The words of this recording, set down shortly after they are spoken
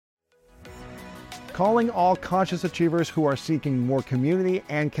Calling all conscious achievers who are seeking more community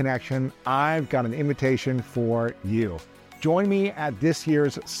and connection, I've got an invitation for you. Join me at this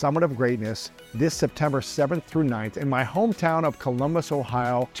year's Summit of Greatness this September 7th through 9th in my hometown of Columbus,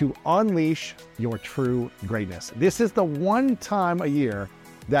 Ohio, to unleash your true greatness. This is the one time a year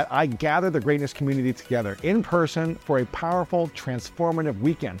that I gather the greatness community together in person for a powerful, transformative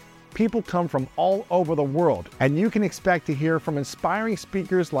weekend. People come from all over the world, and you can expect to hear from inspiring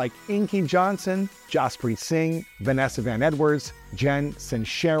speakers like Inky Johnson, Jaspreet Singh, Vanessa Van Edwards, Jen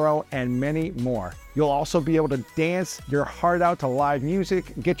Sincero, and many more. You'll also be able to dance your heart out to live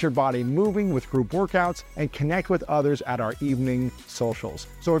music, get your body moving with group workouts, and connect with others at our evening socials.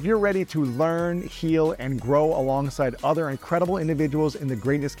 So if you're ready to learn, heal, and grow alongside other incredible individuals in the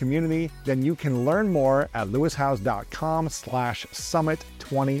greatness community, then you can learn more at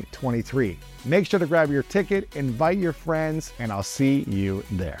lewishouse.com/summit2023. Make sure to grab your ticket, invite your friends, and I'll see you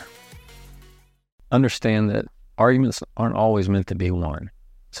there. Understand that arguments aren't always meant to be won.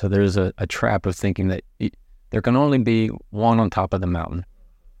 So there's a trap of thinking that there can only be one on top of the mountain.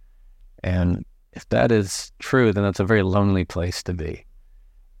 And if that is true, then that's a very lonely place to be.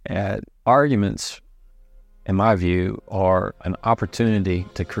 Arguments, in my view, are an opportunity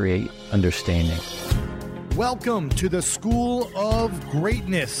to create understanding. Welcome to the School of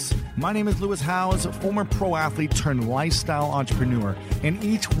Greatness. My name is Lewis Howes, a former pro athlete turned lifestyle entrepreneur. And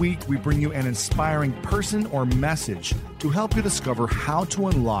each week we bring you an inspiring person or message to help you discover how to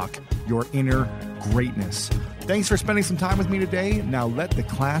unlock your inner greatness. Thanks for spending some time with me today. Now let the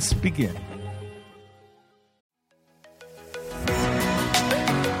class begin.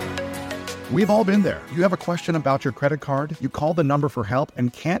 We've all been there. You have a question about your credit card, you call the number for help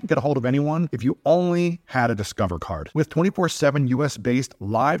and can't get a hold of anyone if you only had a Discover card. With 24/7 US-based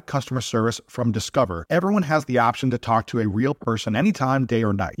live customer service from Discover, everyone has the option to talk to a real person anytime, day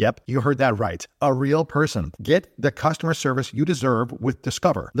or night. Yep, you heard that right. A real person. Get the customer service you deserve with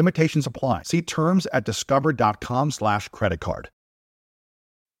Discover. Limitations apply. See terms at discover.com/creditcard.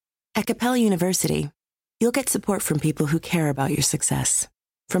 At Capella University, you'll get support from people who care about your success.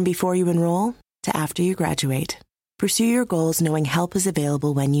 From before you enroll to after you graduate, pursue your goals knowing help is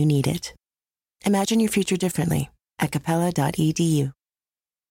available when you need it. Imagine your future differently at capella.edu.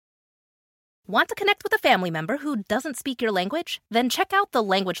 Want to connect with a family member who doesn't speak your language? Then check out the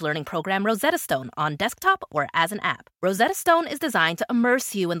language learning program Rosetta Stone on desktop or as an app. Rosetta Stone is designed to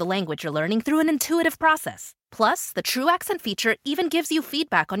immerse you in the language you're learning through an intuitive process. Plus, the True Accent feature even gives you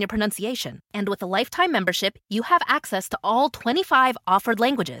feedback on your pronunciation. And with a lifetime membership, you have access to all 25 offered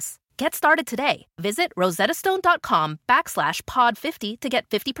languages. Get started today. Visit rosettastone.com/pod50 to get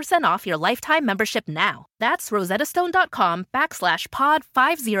 50% off your lifetime membership now. That's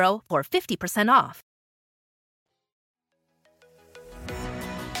rosettastone.com/pod50 for 50% off.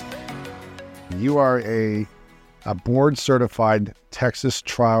 You are a board-certified Texas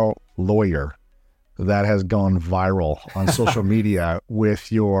trial lawyer that has gone viral on social media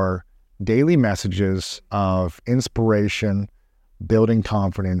with your daily messages of inspiration, building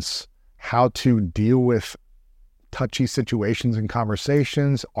confidence, how to deal with touchy situations and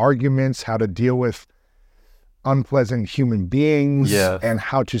conversations, arguments, how to deal with unpleasant human beings, and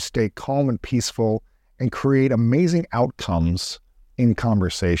how to stay calm and peaceful and create amazing outcomes in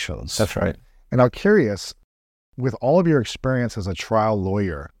conversations. That's right. And I'm curious, with all of your experience as a trial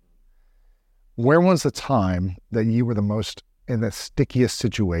lawyer, where was the time that you were the most in the stickiest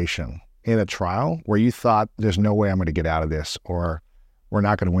situation in a trial where you thought there's no way I'm going to get out of this, or we're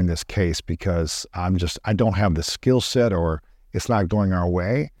not going to win this case because I don't have the skill set, or it's not going our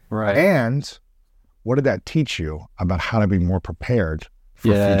way? Right. And what did that teach you about how to be more prepared for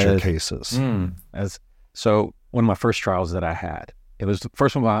future cases? So one of my first trials that I had, it was the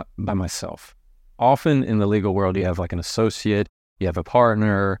first one by myself. Often in the legal world, you have like an associate, you have a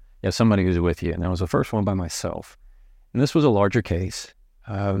partner, you have somebody who's with you. And that was the first one by myself. And this was a larger case.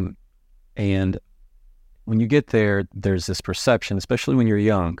 And when you get there, there's this perception, especially when you're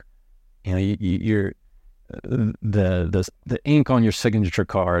young, you know, you're the ink on your signature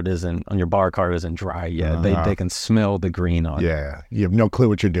card on your bar card isn't dry yet. They can smell the green on it. Yeah, you have no clue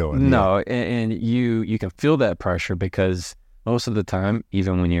what you're doing. No, and you can feel that pressure because most of the time,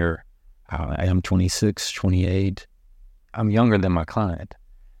 even when I'm 26, 28, I'm younger than my client.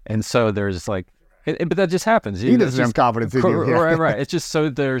 And so there's like, but that just happens. He doesn't have confidence in you. Yeah. Right. It's just so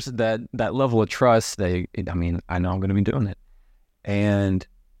there's that level of trust. I know I'm going to be doing it. And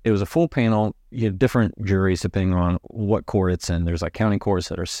it was a full panel. You have different juries depending on what court it's in. There's like county courts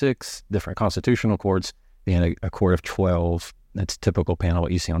that are 6, different constitutional courts, being a court of 12. That's typical panel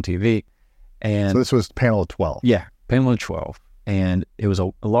what you see on TV. And so this was panel of 12. Yeah, panel of 12. And it was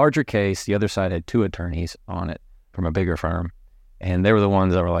a larger case. The other side had 2 attorneys on it from a bigger firm. And they were the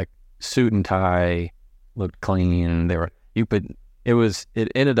ones that were like suit and tie, looked clean.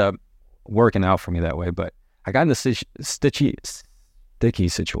 It ended up working out for me that way. But I got in this sticky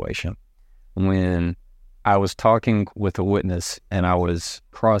situation when I was talking with a witness and I was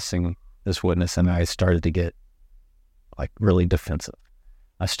crossing this witness and I started to get like really defensive.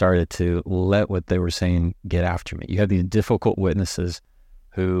 I started to let what they were saying get after me. You have these difficult witnesses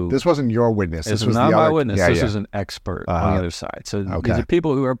who... This wasn't your witness. This was not my other witness. This was an expert on the other side. So these are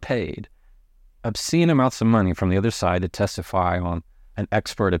people who are paid obscene amounts of money from the other side to testify on an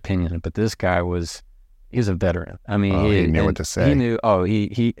expert opinion. But this guy he's a veteran. I mean, he knew what to say. He knew,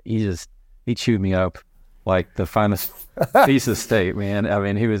 he chewed me up like the finest piece of steak, man. I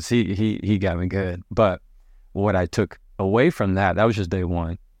mean, he got me good. But what I took away from that was just day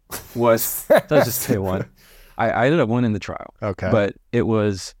one. That was just day one. I ended up winning the trial. Okay. But it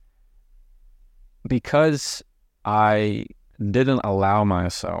was because I didn't allow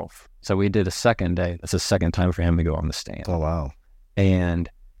myself. So we did a second day. That's the second time for him to go on the stand. Oh, wow. And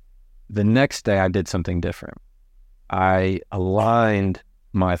the next day I did something different. I aligned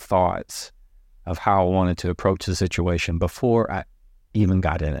my thoughts of how I wanted to approach the situation before I even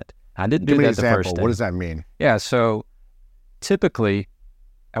got in it. I didn't do that the first day. What does that mean? Yeah, so typically,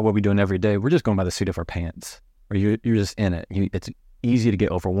 at what we're doing every day, we're just going by the seat of our pants. Or you're just in it. It's easy to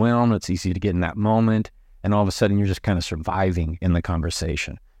get overwhelmed. It's easy to get in that moment. And all of a sudden, you're just kind of surviving in the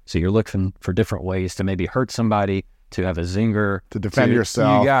conversation. So you're looking for different ways to maybe hurt somebody, to have a zinger. To defend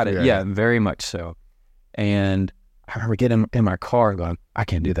yourself. You got it. Yeah, very much so. And I remember getting in my car going, I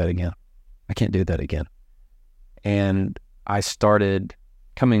can't do that again. I can't do that again. And I started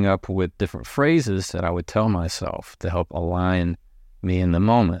coming up with different phrases that I would tell myself to help align me in the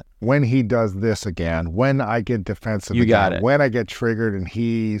moment. When he does this again, when I get defensive you again, got it. When I get triggered and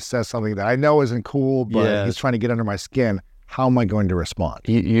he says something that I know isn't cool, but he's trying to get under my skin, how am I going to respond?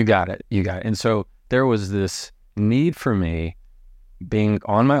 You got it. You got it. And so there was this need for me being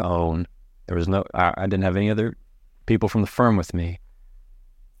on my own. There was I didn't have any other people from the firm with me,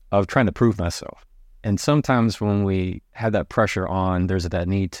 of trying to prove myself. And sometimes when we have that pressure on, there's that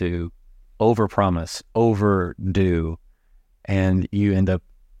need to overpromise, overdo, and you end up,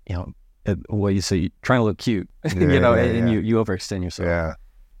 what you say, trying to look cute, and you overextend yourself. Yeah.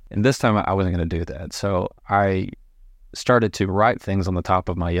 And this time I wasn't going to do that. So I started to write things on the top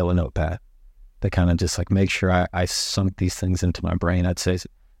of my yellow notepad to kind of just like make sure I sunk these things into my brain. I'd say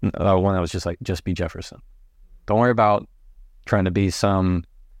one that was just like, just be Jefferson. Don't worry about trying to be some,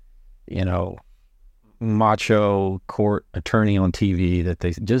 macho court attorney on TV that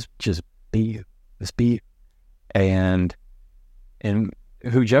they just be you. Just be you. And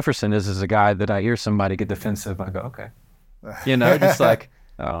who Jefferson is a guy that I hear somebody get defensive. I go, okay. Just like,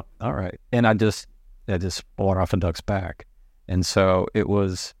 oh, all right. And I just water off a duck's back. And so it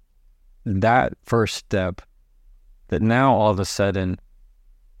was that first step that now all of a sudden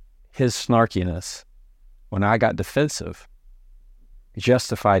his snarkiness, when I got defensive,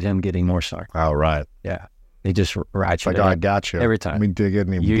 justified him getting more snarky. Oh, right. Yeah. He just ratcheted like, I got you. Every time. Let me dig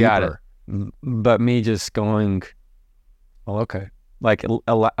in even you deeper. got it. But me just going, well, okay. Like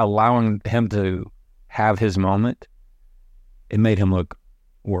allowing him to have his moment, it made him look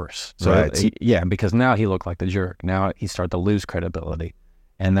worse. So right. Because now he looked like the jerk. Now he started to lose credibility.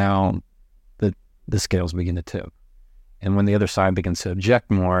 And now the scales begin to tip. And when the other side begins to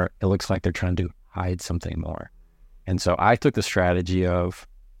object more, it looks like they're trying to hide something more. And so I took the strategy of,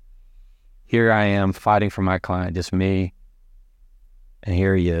 here I am fighting for my client, just me, and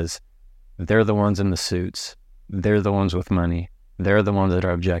here he is. They're the ones in the suits. They're the ones with money. They're the ones that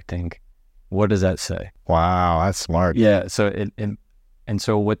are objecting. What does that say? Wow, that's smart. Yeah. So and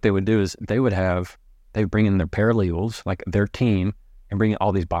so what they would do is they would bring in their paralegals, like their team, and bring in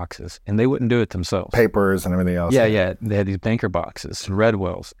all these boxes, and they wouldn't do it themselves. Papers and everything else. Yeah. They had these banker boxes,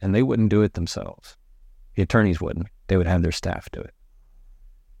 Redwells, and they wouldn't do it themselves. The attorneys wouldn't. They would have their staff do it.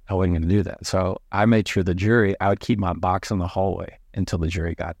 I wasn't going to do that. So I made sure I would keep my box in the hallway until the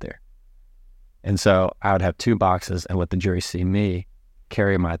jury got there. And so I would have 2 boxes and let the jury see me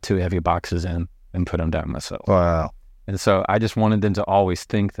carry my 2 heavy boxes in and put them down myself. Wow. And so I just wanted them to always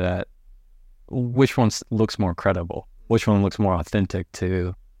think that which one looks more credible, which one looks more authentic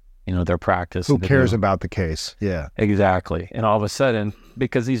to, their practice. Who cares about the case? Yeah. Exactly. And all of a sudden,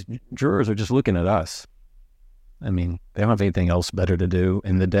 because these jurors are just looking at us, I mean, they don't have anything else better to do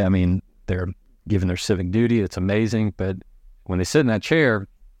in the day. I mean, they're given their civic duty. It's amazing. But when they sit in that chair,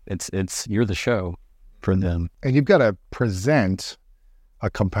 it's you're the show for them. And you've got to present a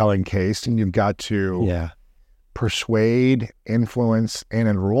compelling case, and you've got to persuade, influence, and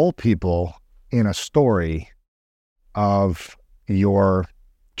enroll people in a story of your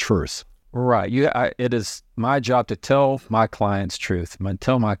truth. Right. It is my job to tell my client's truth,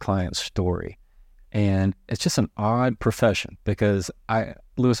 tell my client's story. And it's just an odd profession because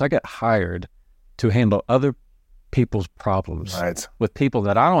Lewis, I get hired to handle other people's problems with people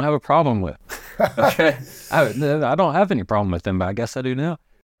that I don't have a problem with. Okay. I don't have any problem with them, but I guess I do now.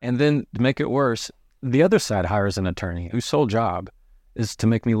 And then to make it worse, the other side hires an attorney whose sole job is to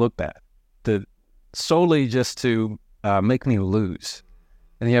make me look bad, solely just to make me lose.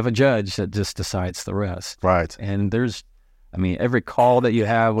 And you have a judge that just decides the rest. Right. And every call that you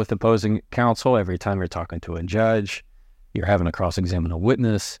have with opposing counsel, every time you're talking to a judge, you're having to cross-examine a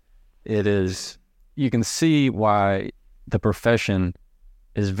witness, you can see why the profession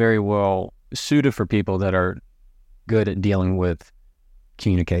is very well suited for people that are good at dealing with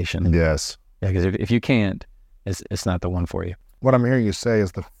communication. Yes. Yeah, because if you can't, it's not the one for you. What I'm hearing you say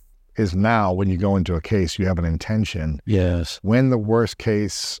is now when you go into a case, you have an intention. Yes. When the worst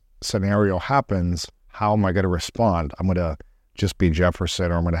case scenario happens, how am I going to respond? I'm going to just be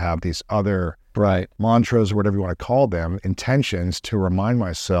Jefferson, or I'm going to have these other mantras or whatever you want to call them, intentions to remind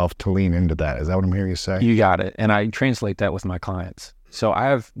myself to lean into that. Is that what I'm hearing you say? You got it. And I translate that with my clients. So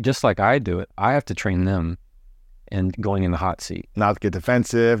just like I do it, I have to train them in going in the hot seat. Not to get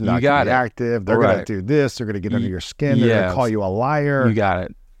defensive, not to be active. They're going to do this. They're going to get under your skin. They're going to call you a liar. You got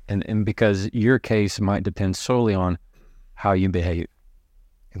it. And because your case might depend solely on how you behave.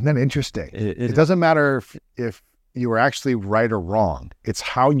 Isn't that interesting? It doesn't matter if you were actually right or wrong. It's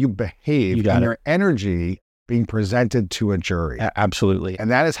how you behave and your energy being presented to a jury. Absolutely. And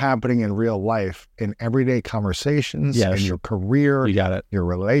that is happening in real life, in everyday conversations, in your career, your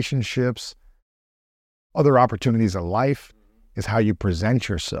relationships, other opportunities in life, is how you present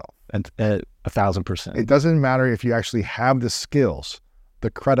yourself. 1,000%. It doesn't matter if you actually have the skills, the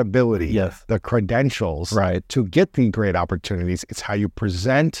credibility, the credentials to get the great opportunities. It's how you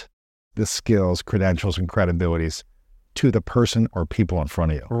present the skills, credentials, and credibilities to the person or people in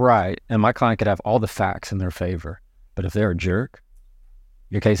front of you. Right. And my client could have all the facts in their favor, but if they're a jerk,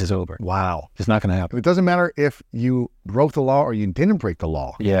 your case is over. Wow. It's not going to happen. It doesn't matter if you broke the law or you didn't break the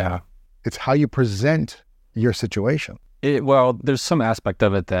law. Yeah. It's how you present your situation. Well, there's some aspect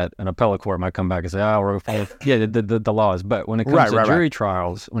of it that an appellate court might come back and say, the law is. But when it comes to jury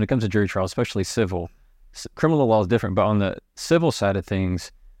trials, especially civil, criminal law is different. But on the civil side of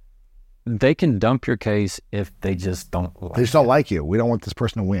things, they can dump your case if they just don't like They just don't like you. We don't want this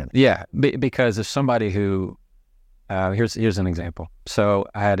person to win. Yeah, because if somebody who, here's an example. So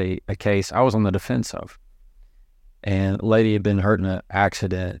I had a case I was on the defense of, and a lady had been hurt in an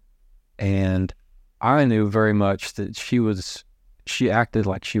accident, and I knew very much that she acted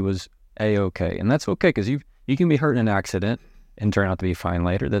like she was A-okay. And that's okay, because you can be hurt in an accident and turn out to be fine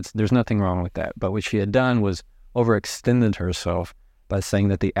later. There's nothing wrong with that. But what she had done was overextended herself by saying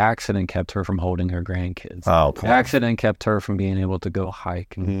that the accident kept her from holding her grandkids. Oh, the accident kept her from being able to go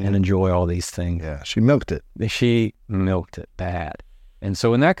hike and enjoy all these things. Yeah, she milked it. She milked it bad. And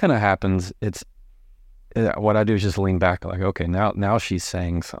so when that kind of happens, what I do is just lean back like, okay, now she's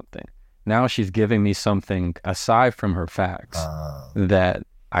saying something. Now she's giving me something aside from her facts that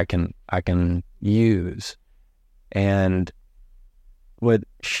I can use. And what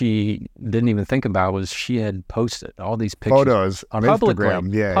she didn't even think about was she had posted all these pictures, photos on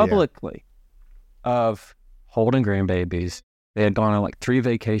Instagram, publicly of holding grandbabies. They had gone on like 3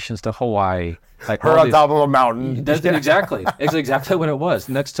 vacations to Hawaii. Like her on top of a mountain. That's exactly. It's exactly what it was.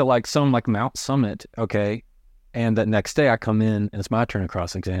 Next to like some like Mount Summit, okay? And that next day I come in and it's my turn to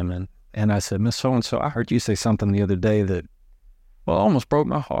cross-examine. And I said, Miss So-and-so, I heard you say something the other day that, well, almost broke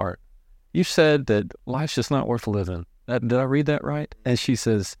my heart. You said that life's just not worth living. Did I read that right? And she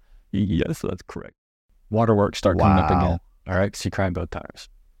says, yes, that's correct. Waterworks start coming up again. All right. She cried both times,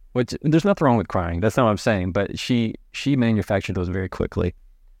 which there's nothing wrong with crying. That's not what I'm saying. But she manufactured those very quickly.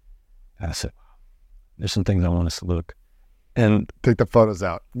 And I said, there's some things I want us to look. And take the photos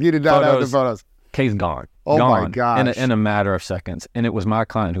out. You did not have the photos. Case gone. Oh gone my gosh. In a matter of seconds. And it was my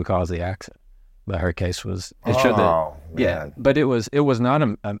client who caused the accident. But her case was, but it was not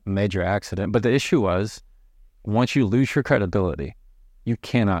a major accident. But the issue was, once you lose your credibility, you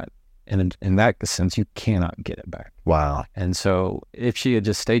cannot, in that sense, you cannot get it back. Wow. And so if she had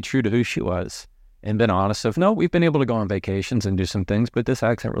just stayed true to who she was and been honest of, no, we've been able to go on vacations and do some things, but this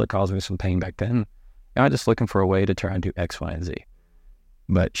accident really caused me some pain back then. And I'm just looking for a way to try and do X, Y, and Z.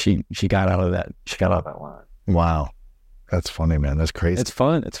 But she got out of that. She got out of that line. Wow. That's funny, man. That's crazy. It's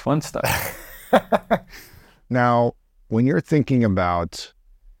fun. It's fun stuff. Now, when you're thinking about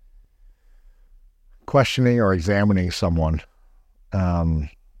questioning or examining someone,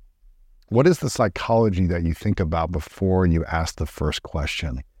 what is the psychology that you think about before you ask the first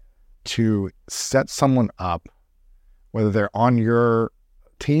question to set someone up, whether they're on your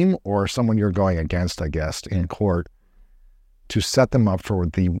team or someone you're going against, I guess, in court, to set them up for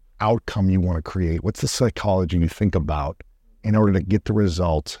the outcome you want to create? What's the psychology you think about in order to get the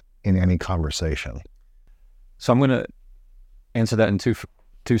result in any conversation? So I'm going to answer that in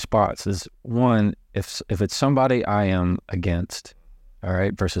two spots. Is one, if it's somebody I am against, all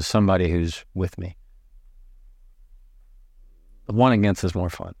right, versus somebody who's with me. The one against is more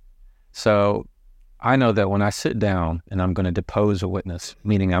fun. So I know that when I sit down and I'm going to depose a witness,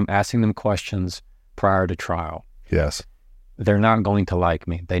 meaning I'm asking them questions prior to trial. Yes. They're not going to like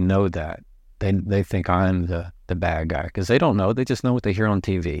me. They know that. They think I'm the bad guy because they don't know. They just know what they hear on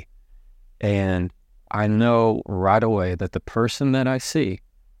TV. And I know right away that the person that I see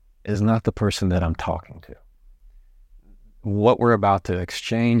is not the person that I'm talking to. What we're about to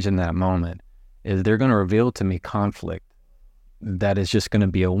exchange in that moment is they're going to reveal to me conflict that is just going to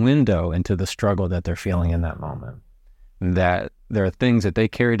be a window into the struggle that they're feeling in that moment. That there are things that they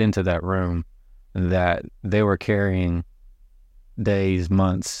carried into that room that they were carrying days,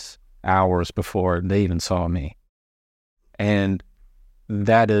 months, hours before they even saw me. And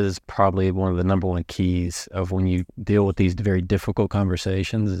that is probably one of the number one keys of when you deal with these very difficult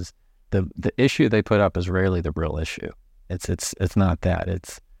conversations is the issue they put up is rarely the real issue. It's not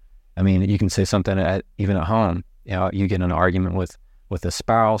that. You can say something even at home. You know, you get in an argument with a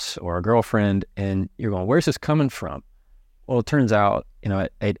spouse or a girlfriend and you're going, where's this coming from? Well, it turns out,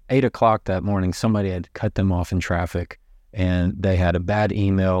 at 8 o'clock that morning, somebody had cut them off in traffic and they had a bad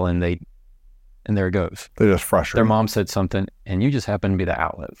email and there it goes. They're just frustrated. Their mom said something and you just happen to be the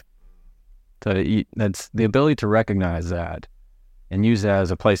outlet. So that's the ability to recognize that and use that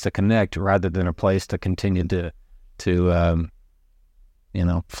as a place to connect rather than a place to continue to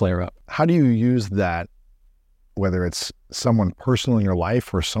flare up. How do you use that, whether it's someone personal in your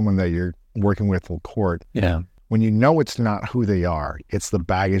life or someone that you're working with in court? Yeah. When you know it's not who they are, it's the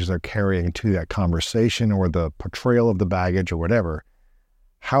baggage they're carrying to that conversation or the portrayal of the baggage or whatever,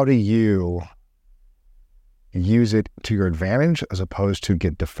 how do you use it to your advantage as opposed to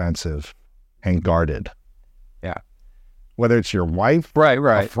get defensive and guarded? Yeah. Whether it's your wife, right,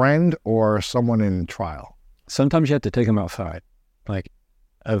 a friend, or someone in trial. Sometimes you have to take them outside, like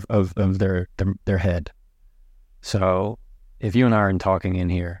of their head. So if you and I are talking in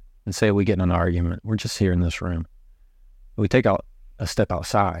here and say we get in an argument, we're just here in this room. We take out a step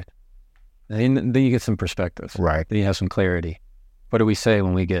outside, and then you get some perspective. Right. Then you have some clarity. What do we say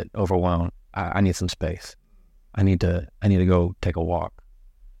when we get overwhelmed? I need some space. I need to go take a walk.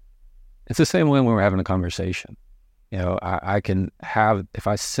 It's the same way when we're having a conversation. I can have, if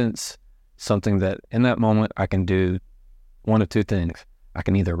I sense something that in that moment I can do one of two things. I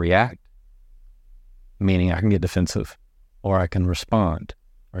can either react, meaning I can get defensive, or I can respond.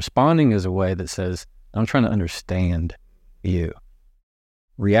 Responding is a way that says, I'm trying to understand you.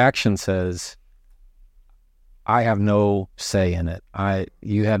 Reaction says, I have no say in it.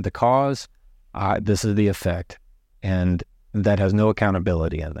 You have the cause, this is the effect, and that has no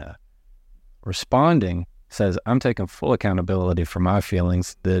accountability in that. Responding says, I'm taking full accountability for my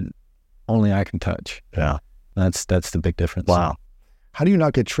feelings that only I can touch. Yeah. That's the big difference. Wow. How do you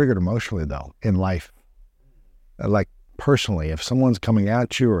not get triggered emotionally, though, in life? Like, personally, if someone's coming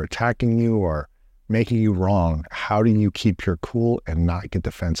at you or attacking you or making you wrong, how do you keep your cool and not get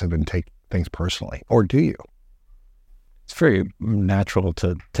defensive and take things personally? Or do you? It's very natural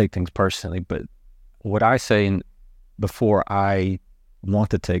to take things personally, but what I say before I want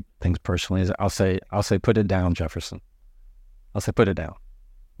to take things personally is I'll say, put it down, Jefferson. I'll say, put it down.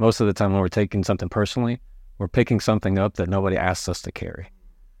 Most of the time when we're taking something personally, we're picking something up that nobody asked us to carry.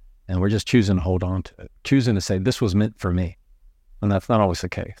 And we're just choosing to hold on to it, choosing to say, this was meant for me. And that's not always the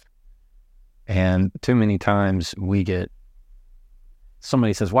case. And too many times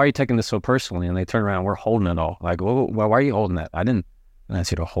somebody says, why are you taking this so personally? And they turn around, we're holding it all. Like, well, why are you holding that? I didn't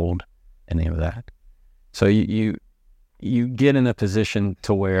ask you to hold any of that. So you get in a position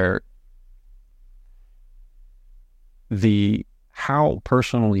to where how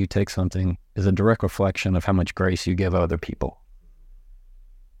personal you take something is a direct reflection of how much grace you give other people.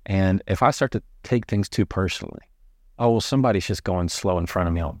 And if I start to take things too personally, somebody's just going slow in front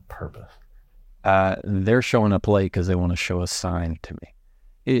of me on purpose. They're showing up late because they want to show a sign to me.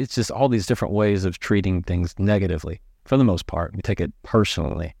 It's just all these different ways of treating things negatively. For the most part, you take it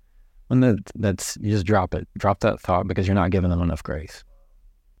personally. When that's you just drop that thought because you're not giving them enough grace.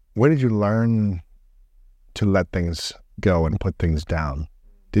 When did you learn to let things go and put things down?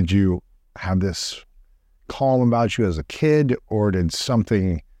 Did you have this calm about you as a kid, or did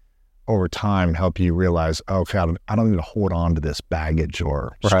something over time help you realize, okay, I don't need to hold on to this baggage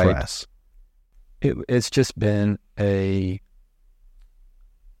or stress? It's just been as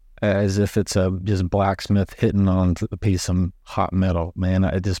if it's a just blacksmith hitting on a piece of hot metal, man.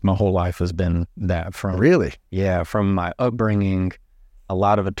 My whole life has been that. Really? Yeah, from my upbringing, a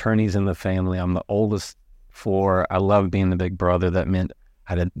lot of attorneys in the family. I'm the oldest four. I love being the big brother. That meant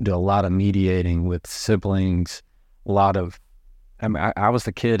I had to do a lot of mediating with siblings, I was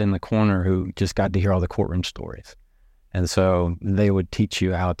the kid in the corner who just got to hear all the courtroom stories. And so they would teach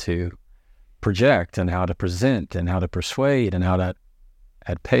you how to project and how to present and how to persuade and how to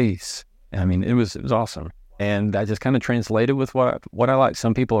at pace. I mean, it was awesome. And that just kind of translated with what I like.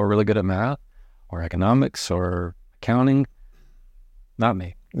 Some people are really good at math or economics or accounting. Not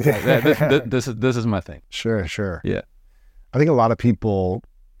me. This is my thing. Sure. Yeah. I think a lot of people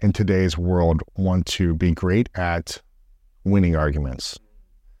in today's world want to be great at winning arguments.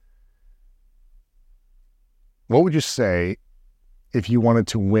 What would you say, if you wanted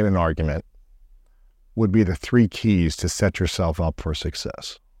to win an argument, would be the 3 keys to set yourself up for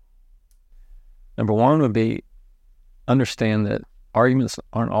success? Number 1 would be understand that arguments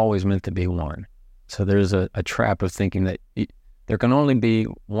aren't always meant to be won. So there's a trap of thinking that there can only be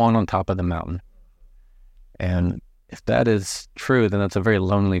one on top of the mountain. And if that is true, then that's a very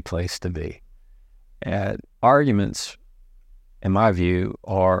lonely place to be. Arguments, in my view,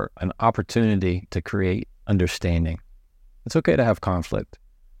 are an opportunity to create understanding. It's okay to have conflict.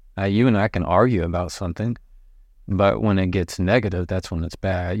 You and I can argue about something, but when it gets negative, that's when it's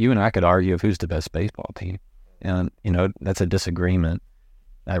bad. You and I could argue of who's the best baseball team. And, that's a disagreement.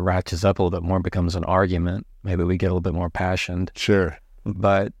 That ratchets up a little bit more, becomes an argument. Maybe we get a little bit more passionate. Sure.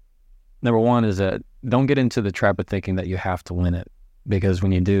 But number 1 is that don't get into the trap of thinking that you have to win it, because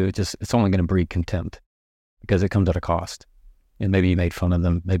when you do, it's only going to breed contempt because it comes at a cost. And maybe you made fun of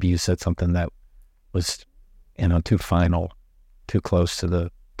them. Maybe you said something that was, too final, too close to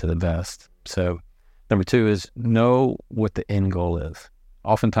the vest. So number 2 is know what the end goal is.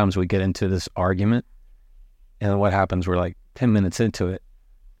 Oftentimes we get into this argument, and what happens, we're like 10 minutes into it,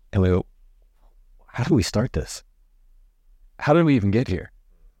 and we go, how do we start this? How did we even get here?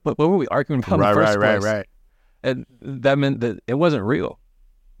 What were we arguing about in the first place? Right. And that meant that it wasn't real.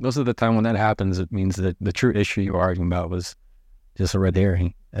 Most of the time when that happens, it means that the true issue you were arguing about was just a red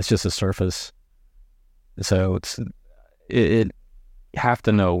herring. It's just a surface. So you have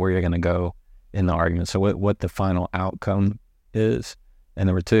to know where you're going to go in the argument. So what the final outcome is. And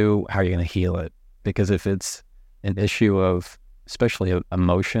number 2, how you're going to heal it. Because if it's an issue of, especially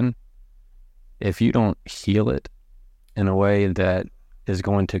emotion, if you don't heal it in a way that is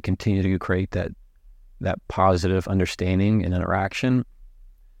going to continue to create that positive understanding and interaction,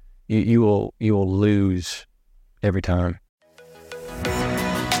 you will lose every time.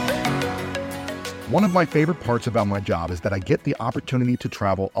 One of my favorite parts about my job is that I get the opportunity to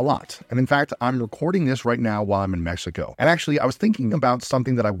travel a lot. And in fact, I'm recording this right now while I'm in Mexico. And actually, I was thinking about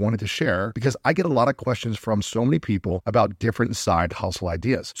something that I wanted to share because I get a lot of questions from so many people about different side hustle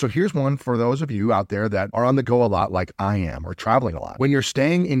ideas. So here's one for those of you out there that are on the go a lot like I am, or traveling a lot. When you're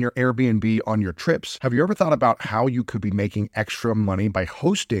staying in your Airbnb on your trips, have you ever thought about how you could be making extra money by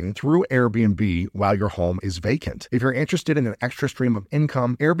hosting through Airbnb while your home is vacant? If you're interested in an extra stream of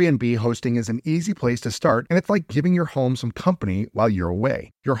income, Airbnb hosting is an easy place to start, and it's like giving your home some company while you're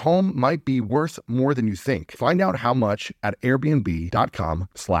away. Your home might be worth more than you think. Find out how much at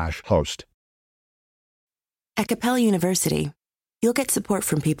airbnb.com/host. At Capella University, you'll get support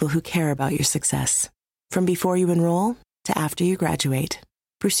from people who care about your success. From before you enroll to after you graduate,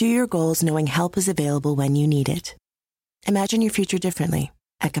 pursue your goals knowing help is available when you need it. Imagine your future differently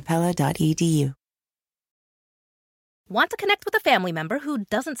at capella.edu. Want to connect with a family member who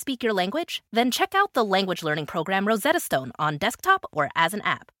doesn't speak your language? Then check out the language learning program Rosetta Stone on desktop or as an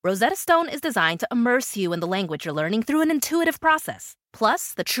app. Rosetta Stone is designed to immerse you in the language you're learning through an intuitive process.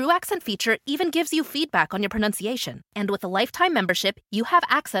 Plus, the True Accent feature even gives you feedback on your pronunciation. And with a lifetime membership, you have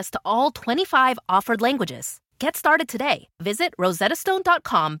access to all 25 offered languages. Get started today. Visit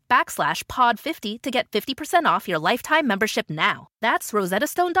rosettastone.com/pod50 to get 50% off your lifetime membership now. That's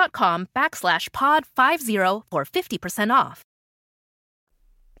rosettastone.com/pod50 for 50% off.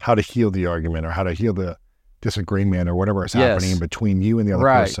 How to heal the argument, or how to heal the disagreement, or whatever is happening between you and the other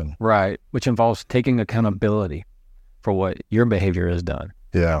person. Right, which involves taking accountability for what your behavior has done.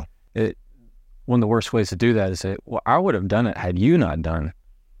 Yeah. One of the worst ways to do that is say, well, I would have done it had you not done it,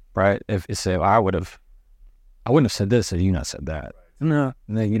 right? If you say, well, I wouldn't have said this had you not said that. No,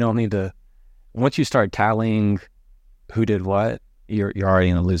 you don't need to. Once you start tallying who did what, you're already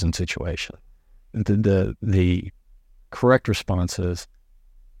in a losing situation. the correct response is,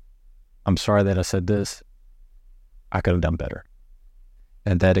 I'm sorry that I said this. I could have done better.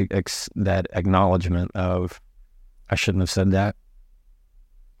 And that acknowledgement of, I shouldn't have said that.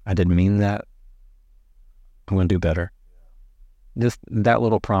 I didn't mean that. I'm going to do better. Just that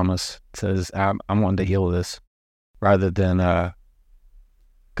little promise says, I'm wanting to heal this, rather than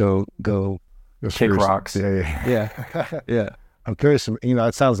go kick rocks. Yeah. I'm curious,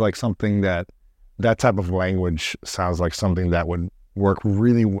 it sounds like something that type of language sounds like something that would work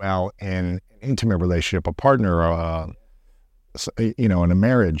really well in an intimate relationship, a partner, in a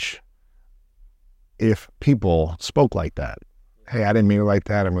marriage. If people spoke like that, hey, I didn't mean it like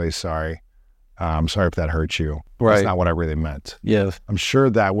that. I'm really sorry. I'm sorry if that hurt you. Right. That's not what I really meant. Yeah. I'm sure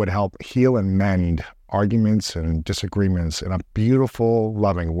that would help heal and mend arguments and disagreements in a beautiful,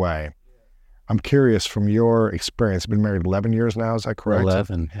 loving way. I'm curious, from your experience, you've been married 11 years now, is that correct?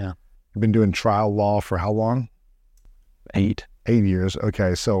 11, yeah. You've been doing trial law for how long? 8. 8 years.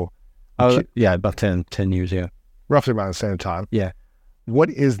 Okay, so... yeah, about 10 years, yeah. Roughly around the same time. Yeah. What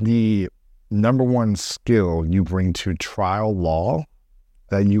is the number one skill you bring to trial law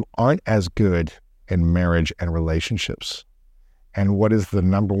that you aren't as good in marriage and relationships? And what is the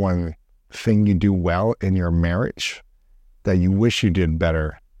number one thing you do well in your marriage that you wish you did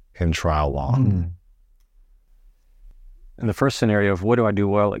better in trial law? In the first scenario of what do I do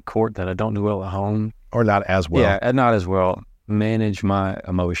well at court that I don't do well at home? Or not as well? Yeah, and not as well. Manage my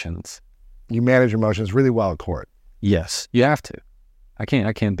emotions. You manage emotions really well at court. Yes, you have to. I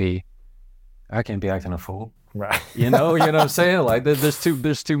can't be acting a fool. Right. You know what I'm saying? Like there's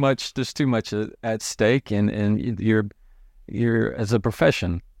too much at stake, and you're as a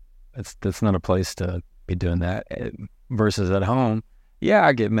profession, that's not a place to be doing that. Versus at home, yeah,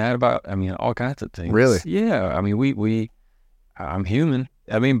 I get mad about all kinds of things. Really? Yeah. I'm human.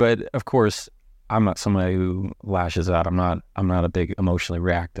 But of course, I'm not somebody who lashes out. I'm not a big emotionally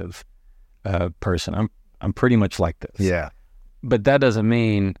reactive person. I'm pretty much like this. Yeah. But that doesn't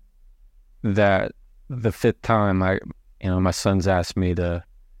mean that the fifth time my son's asked me to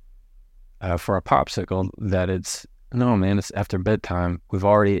for a popsicle, that it's no, man, it's after bedtime. We've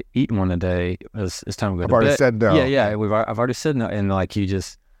already eaten one a day. It's time to go to bed. I've already said no. Yeah. I've already said no, and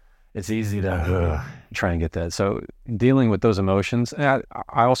it's easy to try and get that. So dealing with those emotions, and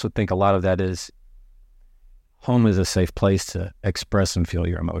I also think a lot of that is home is a safe place to express and feel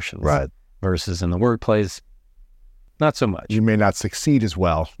your emotions. Right. Versus in the workplace, not so much. You may not succeed as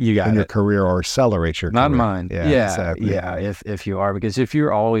well in your career or accelerate your career. Not mine. Yeah, exactly. Yeah, if you are. Because if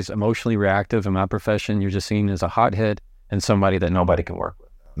you're always emotionally reactive in my profession, you're just seen as a hothead and somebody that nobody can work with.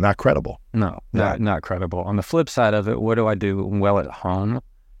 Not credible. No, not credible. On the flip side of it, what do I do well at home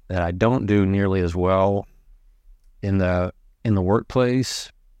that I don't do nearly as well in the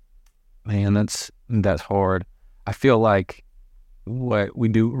workplace? Man, that's hard. I feel like what we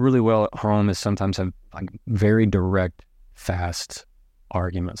do really well at home is sometimes have like very direct, fast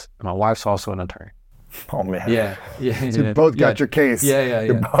arguments. My wife's also an attorney. Oh man. Yeah. So you both got your case.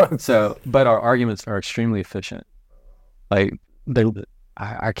 Yeah. So, but our arguments are extremely efficient. Like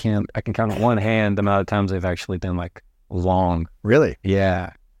I can count on one hand the amount of times they've actually been like long. Really?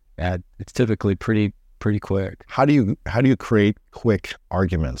 Yeah. It's typically pretty quick. How do you create quick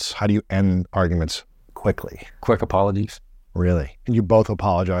arguments? How do you end arguments quickly? Quick apologies. Really? And you both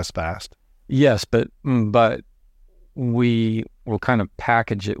apologize fast? Yes, but we will kind of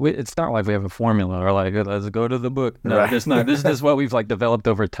package it. It's not like we have a formula or like, let's go to the book. No, right. It's not. This is what we've like developed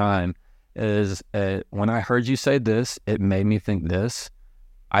over time. Is when I heard you say this, it made me think this.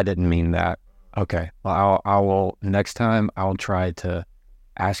 I didn't mean that. Okay. Well, I will next time. I'll try to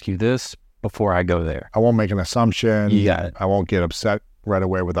ask you this before I go there. I won't make an assumption. You got it. I won't get upset right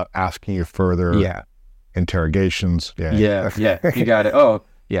away without asking you further. Yeah. Interrogations. Yeah. You got it. Oh,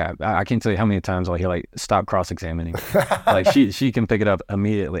 yeah. I can't tell you how many times I'll hear like, stop cross-examining. Like she can pick it up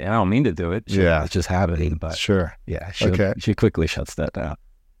immediately. And I don't mean to do it. It's just happening. But sure. Yeah. She quickly shuts that down.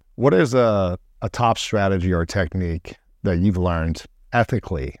 What is a top strategy or technique that you've learned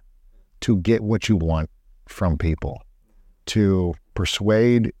ethically to get what you want from people, to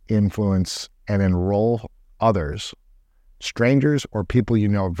persuade, influence, and enroll others, strangers or people you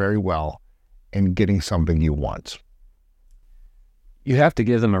know very well, in getting something you want? You have to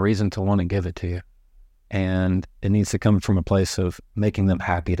give them a reason to want to give it to you. And it needs to come from a place of making them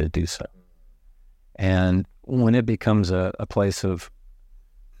happy to do so. And when it becomes a place of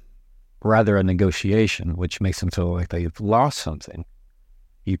rather a negotiation, which makes them feel like they've lost something,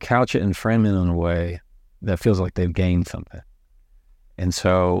 you couch it and frame it in a way that feels like they've gained something. And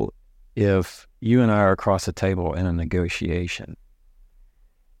so if you and I are across the table in a negotiation,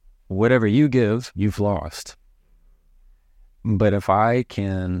 whatever you give, you've lost. But if I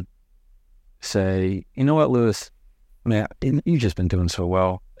can say, you know what, Lewis, man, you've just been doing so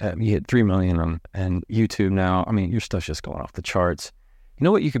well. You hit 3 million on YouTube now. I mean, your stuff's just going off the charts. You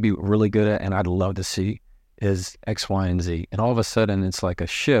know what you could be really good at, and I'd love to see, is X, Y, and Z. And all of a sudden, it's like a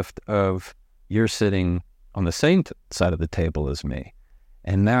shift of you're sitting on the same side of the table as me.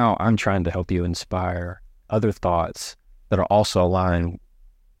 And now I'm trying to help you inspire other thoughts that are also aligned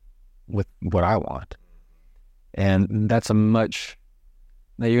with what I want. And that's a much,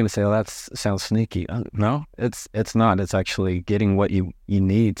 now you're going to say, oh, that sounds sneaky. No, it's not. It's actually getting what you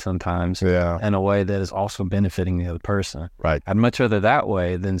need sometimes in a way that is also benefiting the other person. Right. I'd much rather that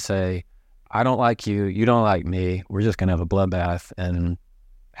way than say, I don't like you, you don't like me, we're just going to have a bloodbath and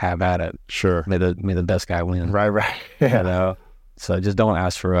have at it. Sure. May the best guy win. Right. Yeah. You know? So just don't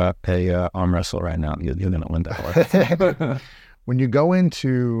ask for a arm wrestle right now. You're going to win that one. When you go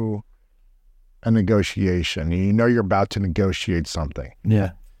into a negotiation, you know you're about to negotiate something.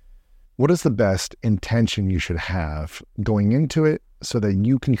 Yeah. What is the best intention you should have going into it so that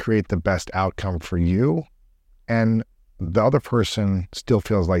you can create the best outcome for you and the other person still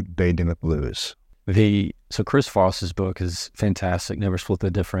feels like they didn't lose? So Chris Voss's book is fantastic, Never Split the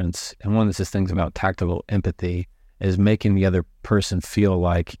Difference. And one of his things about tactical empathy is making the other person feel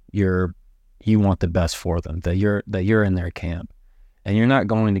like you want the best for them, that you're in their camp. And you're not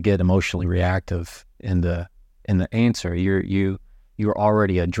going to get emotionally reactive in the answer. You're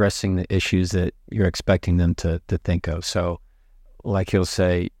already addressing the issues that you're expecting them to think of. So, like he'll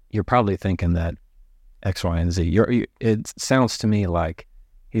say, you're probably thinking that X, Y, and Z. It sounds to me like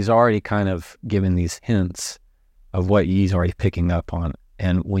he's already kind of giving these hints of what he's already picking up on.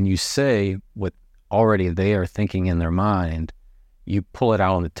 And when you say what already they are thinking in their mind, you pull it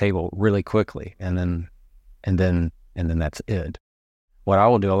out on the table really quickly, and then that's it. What I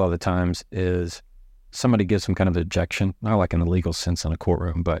will do a lot of the times is somebody gives some kind of objection, not like in the legal sense in a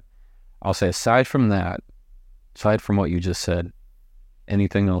courtroom, but I'll say, aside from what you just said,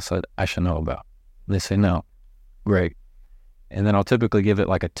 anything else that I should know about? And they say, no. Great. And then I'll typically give it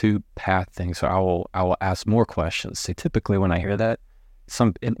like a 2-path thing. So I will ask more questions. See, typically when I hear that,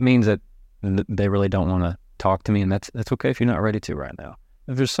 it means that they really don't want to talk to me, and that's okay if you're not ready to right now.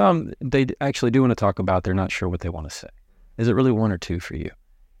 If there's some they actually do want to talk about, they're not sure what they want to say. Is it really one or two for you?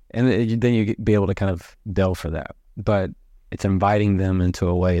 And then you be able to kind of delve for that. But it's inviting them into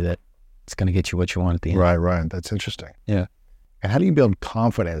a way that it's going to get you what you want at the end. Right. That's interesting. Yeah. And how do you build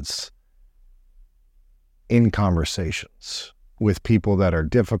confidence in conversations with people that are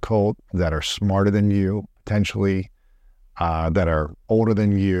difficult, that are smarter than you, potentially, that are older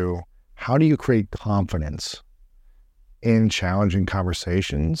than you? How do you create confidence in challenging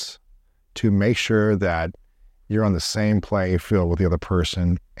conversations to make sure that you're on the same playing field with the other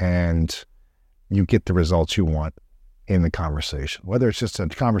person and you get the results you want in the conversation, whether it's just a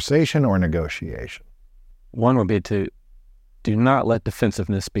conversation or a negotiation? One would be to do not let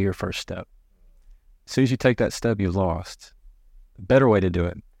defensiveness be your first step. As soon as you take that step, you've lost. The better way to do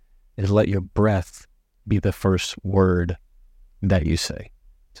it is let your breath be the first word that you say.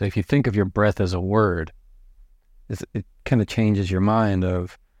 So if you think of your breath as a word, it kind of changes your mind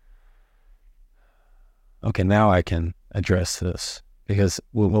of, okay, now I can address this. Because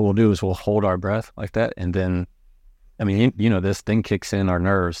what we'll do is we'll hold our breath like that, and then, I mean, you know, this thing kicks in our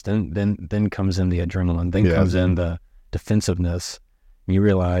nerves, then comes in the adrenaline, then comes in the defensiveness, and you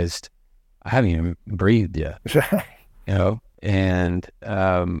realized, I haven't even breathed yet. You know, and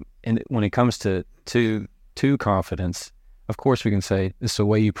when it comes to confidence, of course we can say, it's the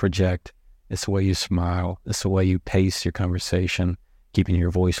way you project, it's the way you smile, it's the way you pace your conversation, keeping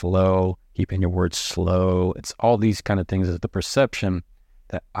your voice low, keeping your words slow. It's all these kind of things. It's the perception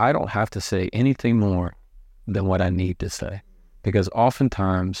that I don't have to say anything more than what I need to say. Because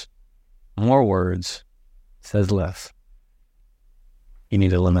oftentimes, more words says less. You need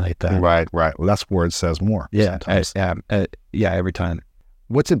to eliminate that. Right. Less words says more. Yeah, every time.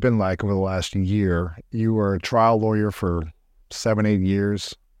 What's it been like over the last year? You were a trial lawyer for 7-8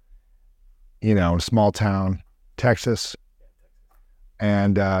 years, you know, in a small town, Texas,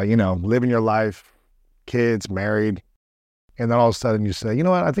 and, you know, living your life, kids, married, and then all of a sudden you say, you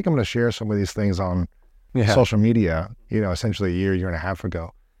know what, I think I'm going to share some of these things on social media, you know, essentially a year and a half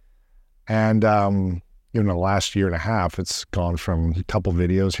ago. And, you know, the last year and a half, it's gone from a couple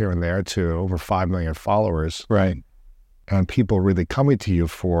videos here and there to over 5 million followers. Right. And people really coming to you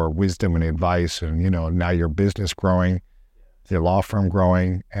for wisdom and advice. And, you know, now your business growing, your law firm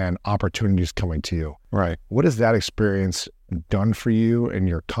growing, and opportunities coming to you. Right. What has that experience done for you and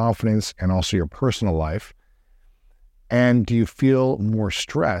your confidence and also your personal life? And do you feel more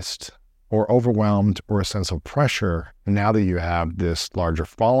stressed or overwhelmed or a sense of pressure now that you have this larger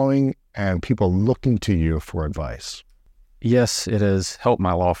following and people looking to you for advice? Yes, it has helped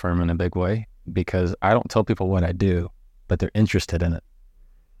my law firm in a big way because I don't tell people what I do, but they're interested in it.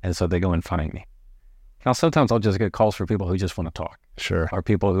 And so they go and find me. Now, sometimes I'll just get calls for people who just want to talk. Sure. Or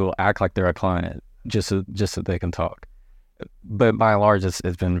people who will act like they're a client just so they can talk. But by and large, it's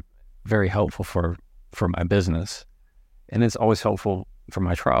been very helpful for my business. And it's always helpful for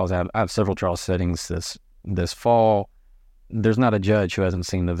my trials. I have several trial settings this fall. There's not a judge who hasn't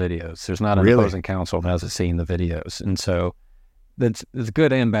seen the videos. There's not an opposing counsel who hasn't seen the videos. And so it's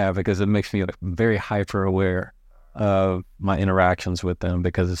good and bad because it makes me very hyper aware of my interactions with them,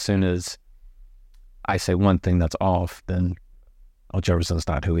 because as soon as I say one thing that's off, then Jefferson's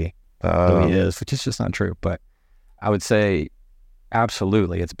not who he is, which is just not true. But I would say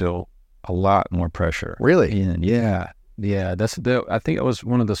absolutely it's built a lot more pressure. Really? And yeah. I think it was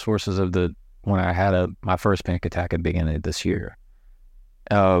one of the sources of when I had my first panic attack at the beginning of this year.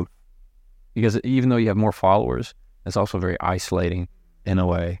 Because even though you have more followers, it's also very isolating in a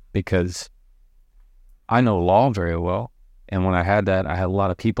way, because I know law very well. And when I had that, I had a lot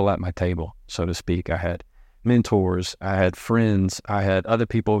of people at my table, so to speak. I had mentors, I had friends, I had other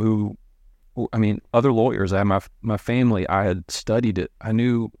people other lawyers. I had my family. I had studied it.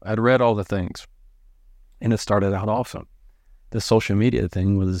 I'd read all the things. And it started out awesome. The social media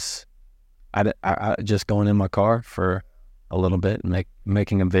thing was, I just going in my car for a little bit and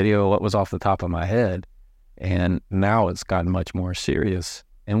making a video of what was off the top of my head. And now it's gotten much more serious.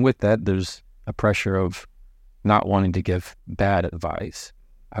 And with that, there's a pressure of not wanting to give bad advice.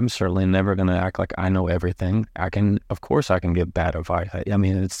 I'm certainly never going to act like I know everything. Of course I can give bad advice. I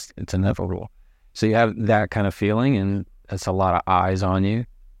mean, it's inevitable. So you have that kind of feeling, and it's a lot of eyes on you.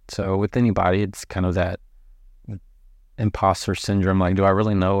 So with anybody, it's kind of that imposter syndrome. Like, do I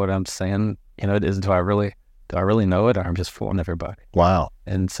really know what I'm saying? Do I really know it, or I'm just fooling everybody? Wow.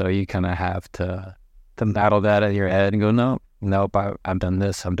 And so you kind of have to battle that in your head and go, nope, I've done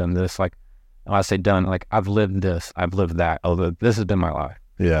this. Like, when I say done, like, I've lived this, I've lived that. Although this has been my life.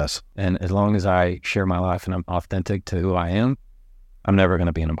 Yes. And as long as I share my life and I'm authentic to who I am, I'm never going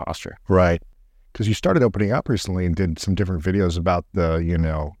to be an imposter. Right. Because you started opening up recently and did some different videos about the,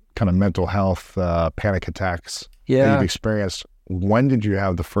 kind of mental health, panic attacks that you've experienced. When did you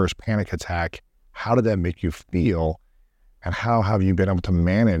have the first panic attack? How did that make you feel? And how have you been able to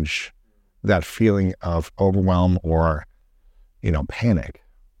manage that feeling of overwhelm or, panic?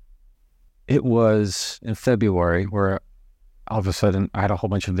 It was in February where all of a sudden I had a whole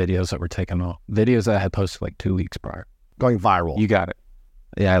bunch of videos that were taken off. Videos that I had posted like 2 weeks prior. Going viral. You got it.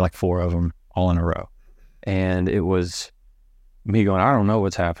 Yeah, I had like 4 of them all in a row. And it was me going, I don't know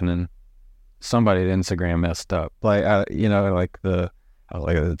what's happening. Somebody at Instagram messed up. Like,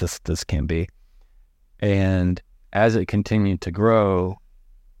 this can't be. And as it continued to grow,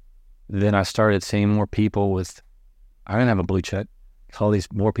 then I started seeing more people I didn't have a blue check. All these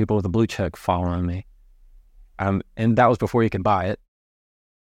more people with a blue check following me. And that was before you could buy it.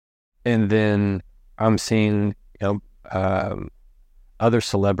 And then I'm seeing, other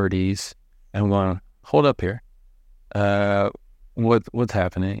celebrities, and I'm going, hold up here. What's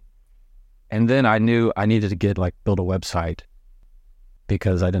happening? And then I knew I needed to build a website,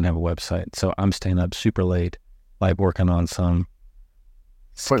 because I didn't have a website. So I'm staying up super late, like working on some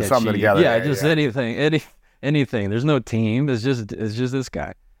Put something together. Yeah, anything. There's no team. It's just this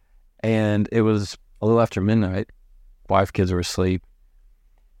guy. And it was a little after midnight. Wife, kids were asleep.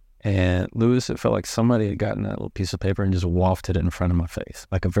 And Lewis, it felt like somebody had gotten that little piece of paper and just wafted it in front of my face,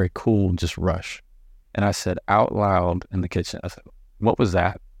 like a very cool just rush. And I said out loud in the kitchen, I said, what was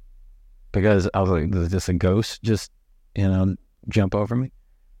that? Because I was like, there's just a ghost just, jump over me.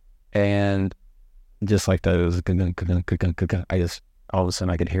 And just like that, it was all of a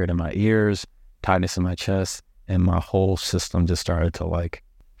sudden I could hear it in my ears, tightness in my chest, and my whole system just started to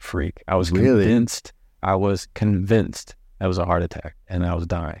freak. I was convinced that was a heart attack and I was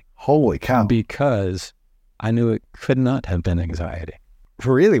dying. Holy cow. Because I knew it could not have been anxiety.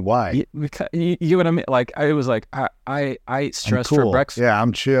 Really? Why? You know what I mean? Like, I was like, I ate stress for breakfast. Yeah,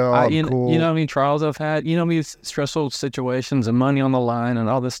 I'm chill. I'm cool. You know how many trials I've had? You know how many stressful situations and money on the line and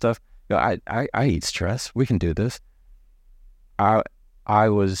all this stuff? I eat stress. We can do this. It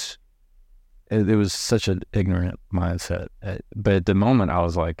was such an ignorant mindset. But at the moment, I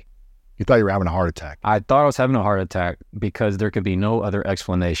was like, you thought you were having a heart attack. I thought I was having a heart attack because there could be no other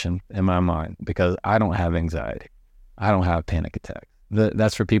explanation in my mind, because I don't have anxiety. I don't have panic attacks.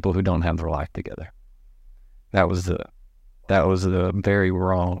 That's for people who don't have their life together. That was That was the very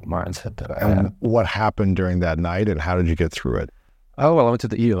wrong mindset that I had. And what happened during that night, and how did you get through it? Oh, well, I went to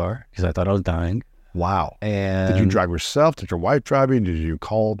the ER because I thought I was dying. Wow. And did you drive yourself? Did your wife drive you? Did you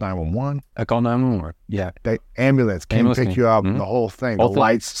call 911? I called 911. Yeah. The ambulance came to pick you up, the whole thing, the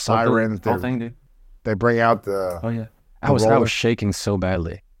lights, sirens. Whole thing, dude. They bring out the... Oh, yeah. I was shaking so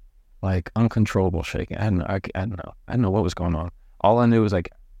badly, like uncontrollable shaking. I didn't know what was going on. All I knew was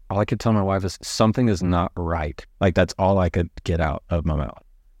like, all I could tell my wife is something is not right. Like that's all I could get out of my mouth.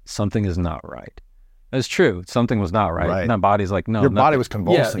 Something is not right. It's true. Something was not right. My body's like, no. Your body was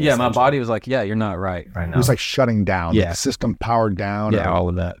convulsing. Yeah, my body was like, yeah, you're not right now. It was like shutting down. Yeah. The system powered down. Yeah, all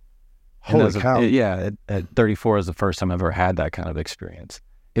of that. Holy cow. At 34 is the first time I ever had that kind of experience.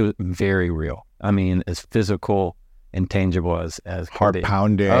 It was very real. I mean, as physical and tangible as heart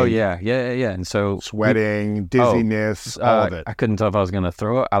pounding. Oh yeah. And so sweating, dizziness, all of it. I couldn't tell if I was gonna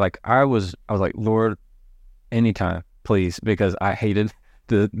throw it. I was like, Lord, anytime, please, because I hated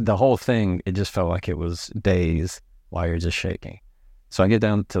the whole thing. It just felt like it was days while you're just shaking. So I get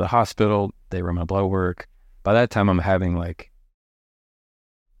down to the hospital. They run my blood work. By that time, I'm having like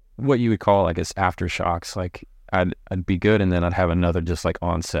what you would call, I guess, aftershocks. Like I'd be good, and then I'd have another just like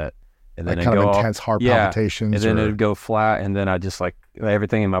onset. And then like kind of intense heart palpitations. And then it'd go flat, and then I just like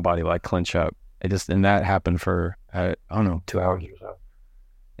everything in my body like clench up. And that happened for I don't know, 2 hours or so.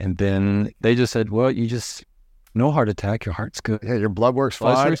 And then they just said, "Well, you just no heart attack. Your heart's good. Yeah, your blood works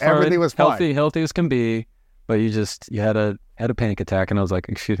fine. Everything was fine. Healthy as can be. But you had a panic attack." And I was like,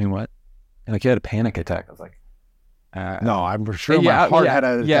 "Excuse me, what?" And like, "You had a panic attack." I was like, "No, I'm sure my heart had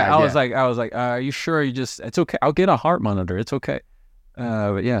an attack." Yeah, I was like, "Are you sure? It's okay. I'll get a heart monitor. It's okay."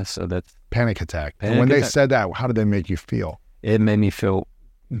 But yeah, so that's panic attack. And when they said that, how did they make you feel? It made me feel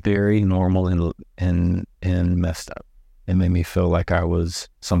very normal and messed up. It made me feel like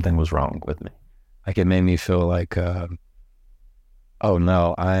something was wrong with me. Like it made me feel like, oh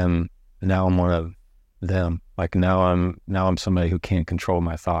no, I'm one of them. Like now I'm somebody who can't control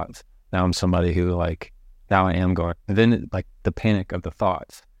my thoughts. Now I'm somebody who now I am going. And then like the panic of the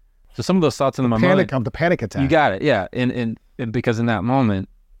thoughts. So some of those thoughts in my mind. The panic attack. You got it, yeah. And because in that moment,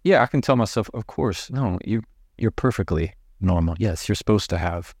 yeah, I can tell myself, of course, no, you're perfectly normal. Yes, you're supposed to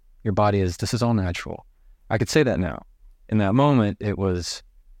have, your body this is all natural. I could say that now. In that moment, it was,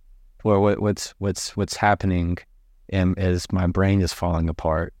 well, what's happening is my brain is falling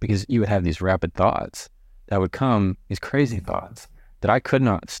apart, because you would have these rapid thoughts that would come, these crazy thoughts that I could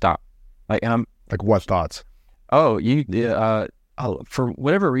not stop. Like what thoughts? Oh, for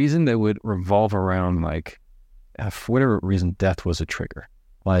whatever reason, they would revolve around for whatever reason, death was a trigger.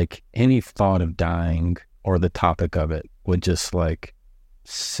 Like any thought of dying or the topic of it would just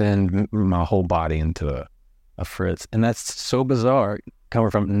send my whole body into a fritz. And that's so bizarre, coming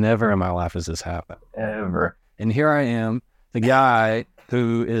from never in my life has this happened, ever. And here I am, the guy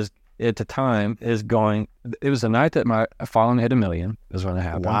who is, at the time, is going, it was the night that my Fallen hit 1 million, is when it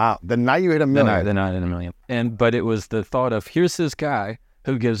happened. Wow. The night you hit 1 million. The night I hit 1 million. But it was the thought of, here's this guy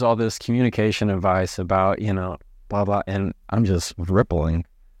who gives all this communication advice about, blah, blah, and I'm just rippling,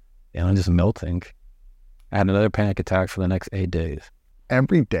 and I'm just melting. I had another panic attack for the next 8 days.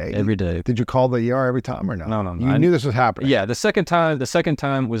 Every day? Every day. Did you call the ER every time or no? No. You knew this was happening? Yeah, the second time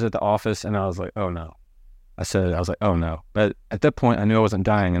was at the office, and I was like, oh no. I was like, oh no. But at that point, I knew I wasn't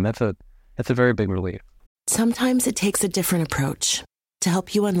dying, and that's a very big relief. Sometimes it takes a different approach to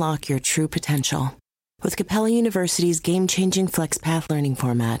help you unlock your true potential. With Capella University's game-changing FlexPath learning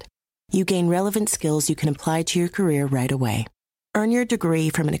format, you gain relevant skills you can apply to your career right away. Earn your degree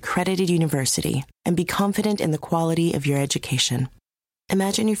from an accredited university and be confident in the quality of your education.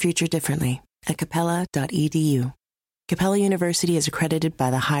 Imagine your future differently at capella.edu. Capella University is accredited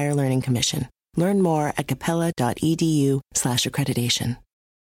by the Higher Learning Commission. Learn more at capella.edu/accreditation.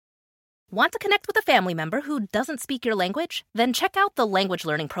 Want to connect with a family member who doesn't speak your language? Then check out the language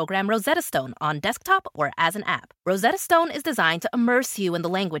learning program Rosetta Stone on desktop or as an app. Rosetta Stone is designed to immerse you in the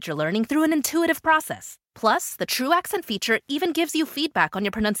language you're learning through an intuitive process. Plus, the True Accent feature even gives you feedback on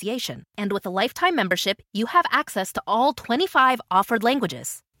your pronunciation. And with a lifetime membership, you have access to all 25 offered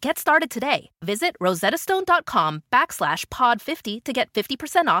languages. Get started today. Visit rosettastone.com/pod50 to get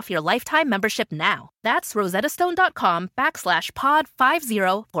 50% off your lifetime membership now. That's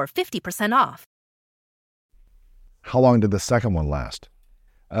rosettastone.com/pod50 for 50% off. How long did the second one last?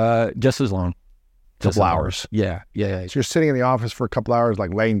 Just as long. Couple hours. Yeah. So you're sitting in the office for a couple hours,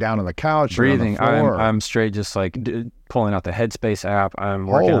 laying down on the couch, breathing. On the floor, I'm straight, just pulling out the Headspace app. I'm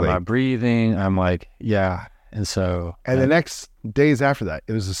working on my breathing. I'm yeah. And so, the next days after that,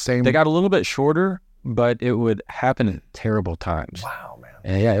 it was the same. They got a little bit shorter, but it would happen at terrible times. Wow, man.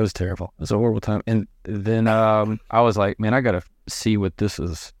 And yeah, it was terrible. It was a horrible time. And then I was like, man, I got to see what this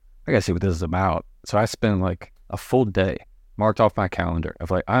is. I got to see what this is about. So I spent like a full day marked off my calendar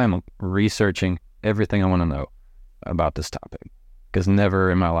of like, I am researching everything I want to know about this topic, because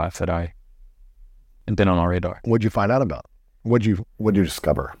never in my life had I been on a radar. What'd you find out about? What'd you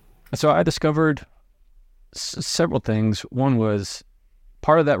discover? So I discovered several things. One was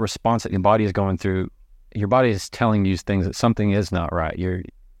part of that response that your body is going through. Your body is telling you things that something is not right.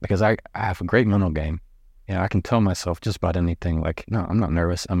 Because I have a great mental game. I can tell myself just about anything. Like, no, I'm not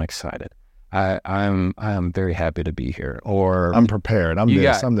nervous. I'm excited. I am very happy to be here. Or I'm prepared. I'm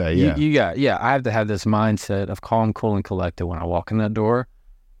there someday. Yeah. I have to have this mindset of calm, cool, and collected when I walk in that door.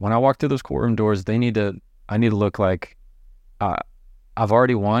 When I walk through those courtroom doors, I need to look like I've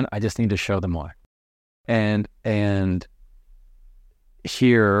already won. I just need to show them why. And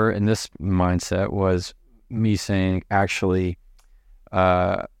here in this mindset was me saying, actually,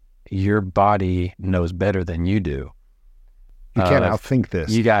 your body knows better than you do. You can't outthink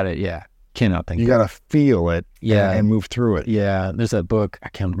this. You got it. Yeah. Can't outthink You got to feel it. Yeah. And move through it. Yeah. There's that book. I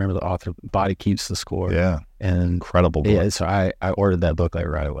can't remember the author. Body Keeps the Score. Yeah. And incredible book. Yeah. So I ordered that book like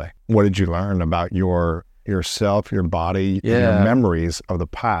right away. What did you learn about yourself, your body, and your memories of the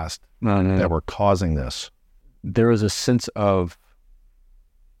past that were causing this? There was a sense of,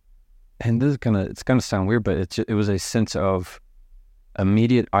 and it's gonna sound weird, but it was a sense of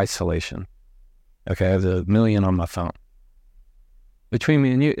immediate isolation. Okay, I have the million on my phone. Between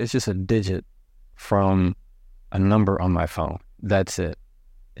me and you, it's just a digit from a number on my phone. That's it.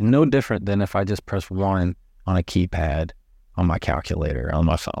 And no different than if I just press 1 on a keypad on my calculator on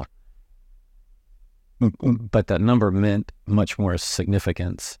my phone. But that number meant much more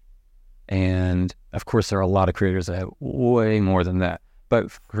significance. And of course, there are a lot of creators that have way more than that.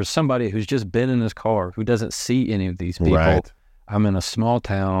 But for somebody who's just been in his car, who doesn't see any of these people, right. I'm in a small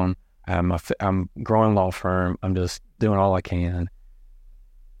town, I'm growing law firm, I'm just doing all I can.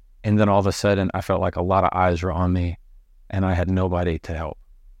 And then all of a sudden, I felt like a lot of eyes were on me, and I had nobody to help.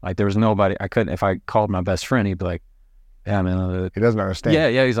 Like, there was nobody. I couldn't, if I called my best friend, he'd be like, yeah, man. He doesn't understand.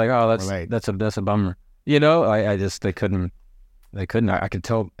 Yeah. He's like, oh, that's a bummer. They couldn't. I could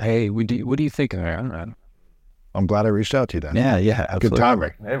tell, hey, what do you think? I'm glad I reached out to you then. Yeah, absolutely. Good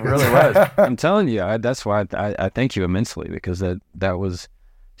timing. It really was. I'm telling you, that's why I thank you immensely, because that was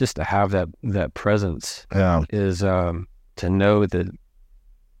just to have that presence. Yeah. Is to know that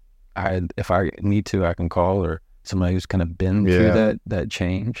if I need to, I can call, or somebody who's kind of been through that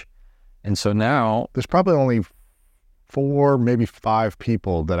change. And so now there's probably only 4, maybe 5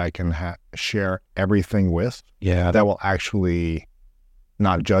 people that I can share everything with. Yeah. That will actually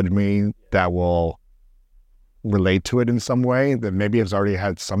not judge me, that will relate to it in some way, that maybe has already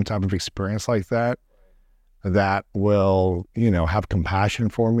had some type of experience like that will, have compassion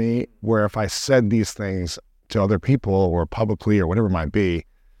for me, where if I said these things to other people or publicly or whatever it might be,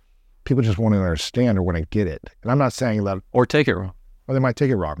 people just won't understand or wouldn't get it. And I'm not saying that... Or take it wrong. Or they might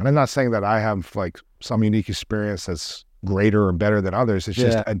take it wrong. And I'm not saying that I have like some unique experience that's greater or better than others. It's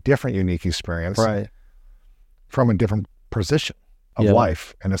just a different unique experience. Right. From a different position of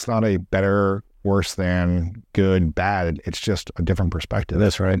life. And it's not a better, worse than, good, bad. It's just a different perspective.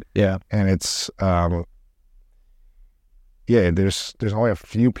 That's right. Yeah. And it's, there's only a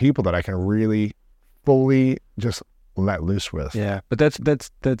few people that I can really fully just let loose with. Yeah, but that's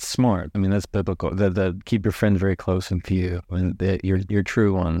smart. I mean, that's biblical. The keep your friends very close and few, and your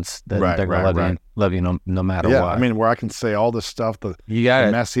true ones that they're gonna love you no matter what. I mean, where I can say all this stuff, the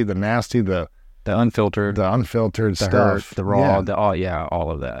messy, the nasty, the unfiltered, the stuff, hurt, the raw,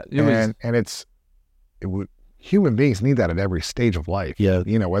 all of that. Human beings need that at every stage of life. Yeah,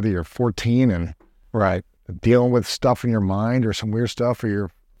 whether you're 14 and dealing with stuff in your mind or some weird stuff, or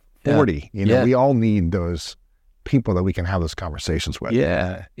you're 40. We all need those people that we can have those conversations with.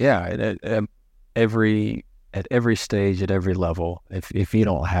 Yeah. At every stage, at every level, if you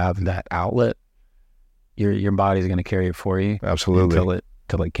don't have that outlet, your body's going to carry it for you. Absolutely.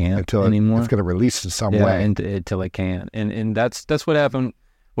 Until it can't anymore. It's going to release in some way. Until it can. And that's what happened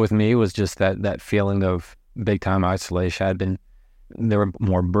with me, was just that feeling of big time isolation. There were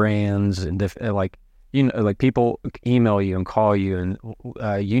more brands and like people email you and call you, and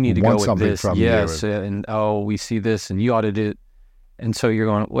you need to go with this. Yes, and we see this, and you ought to do it. And so you're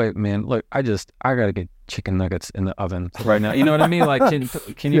going, wait, man, look, I got to get chicken nuggets in the oven right now. You know what I mean? Like,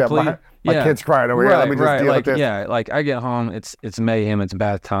 can you please? My kid's crying over here. Let me just deal with this. Yeah, like I get home, it's mayhem, it's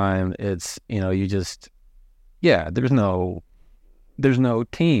bath time. It's there's no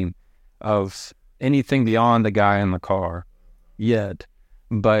team of anything beyond the guy in the car yet.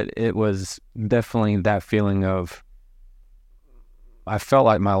 But it was definitely that feeling of I felt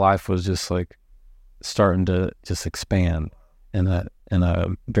like my life was just like starting to just expand in a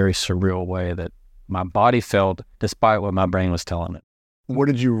very surreal way that my body felt despite what my brain was telling it. What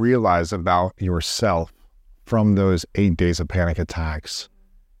did you realize about yourself from those 8 days of panic attacks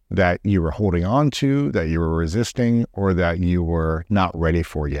that you were holding on to, that you were resisting, or that you were not ready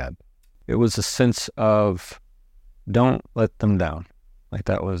for yet? It was a sense of don't let them down. Like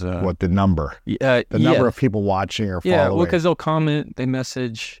that was what the number? The number of people watching or following. Yeah, well, because they'll comment, they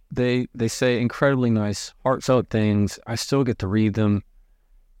message, they say incredibly nice, heartfelt things. I still get to read them,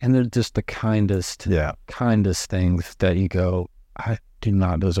 and they're just the kindest things that you go, I do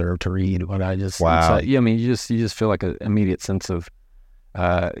not deserve to read what I just. Wow. Like, I mean, you just feel like an immediate sense of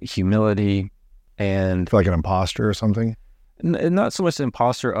humility and feel like an imposter or something. Not so much an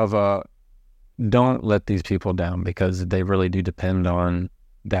imposter of a. Don't let these people down because they really do depend on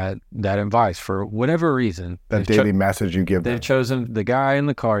that advice for whatever reason. That daily message you give them. They've chosen the guy in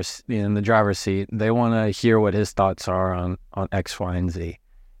the car, in the driver's seat. They want to hear what his thoughts are on X, Y, and Z,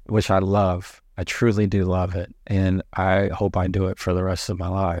 which I love. I truly do love it. And I hope I do it for the rest of my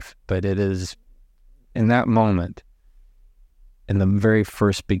life. But it is in that moment, in the very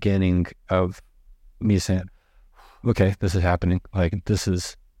first beginning of me saying, okay, this is happening. Like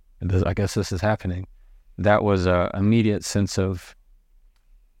I guess this is happening. That was a immediate sense of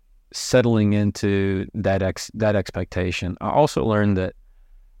settling into that expectation. I also learned that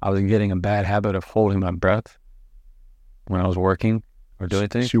I was getting a bad habit of holding my breath when I was working or doing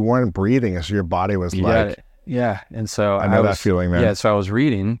things. So you weren't breathing, so your body was yeah. And so I know that feeling, man. Yeah, so I was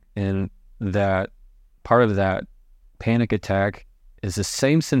reading, and that part of that panic attack is the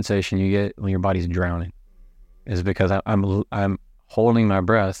same sensation you get when your body's drowning. Is because I'm holding my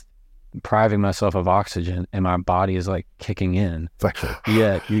breath, depriving myself of oxygen, and my body is like kicking in.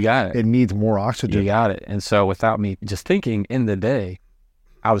 Yeah, you got it. It needs more oxygen. You got it. And so without me just thinking in the day,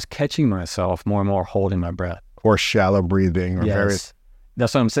 I was catching myself more and more holding my breath. Or shallow breathing. Or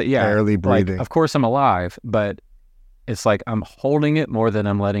that's what I'm saying. Yeah. Barely breathing. Like, of course I'm alive, but it's like I'm holding it more than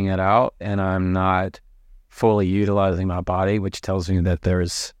I'm letting it out, and I'm not fully utilizing my body, which tells me that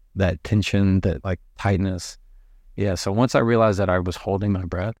there's that tension, that like tightness. Yeah. So once I realized that I was holding my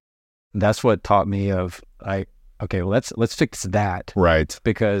breath, that's what taught me of like, okay, well, let's fix that. Right.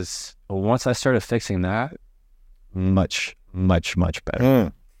 Because once I started fixing that, much, much, much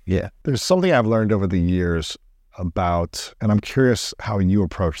better. Yeah. There's something I've learned over the years about, and I'm curious how you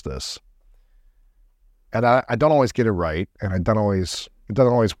approach this. And I don't always get it right, and it doesn't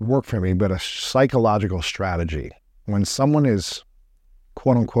always work for me, but a psychological strategy. When someone is,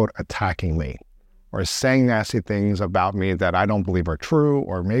 quote unquote, attacking me, or saying nasty things about me that I don't believe are true,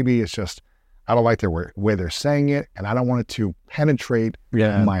 or maybe it's just, I don't like the way they're saying it, and I don't want it to penetrate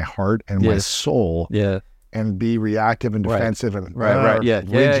my heart and my soul, and be reactive and defensive and rigid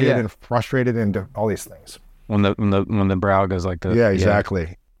and frustrated and all these things. When the brow goes like this. Yeah,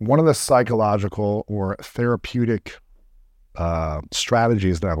 exactly. One of the psychological or therapeutic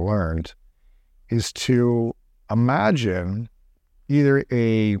strategies that I've learned is to imagine either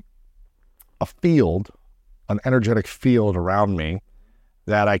a field, an energetic field around me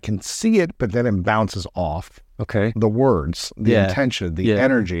that I can see it, but then it bounces off. Okay. The words, the intention, the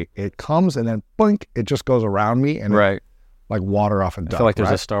energy, it comes and then boink, it just goes around me and it, like water off a duck. I feel like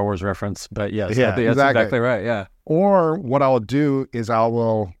there's a Star Wars reference, but yes, that's exactly right. Yeah. Or what I'll do is I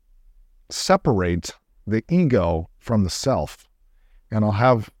will separate the ego from the self, and I'll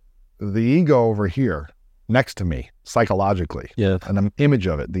have the ego over here next to me psychologically. Yeah. And an image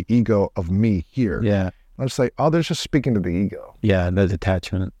of it, the ego of me here. Yeah. And I'll say, oh, they're just speaking to the ego. Yeah, the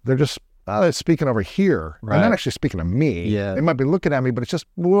detachment. They're just, they're speaking over here. Right. They're not actually speaking to me. Yeah. They might be looking at me, but it's just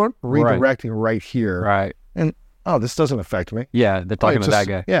redirecting right here. Right. And, oh, this doesn't affect me. Yeah, they're talking to that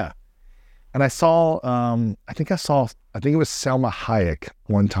guy. Yeah. And I saw, I think it was Selma Hayek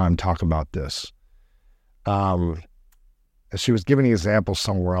one time talk about this. She was giving an example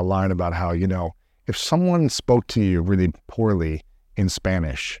somewhere online about how, if someone spoke to you really poorly in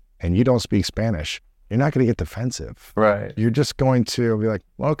Spanish and you don't speak Spanish, you're not going to get defensive. Right. You're just going to be like,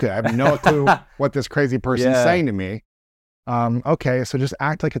 well, okay, I have no clue what this crazy person's saying to me. Okay, so just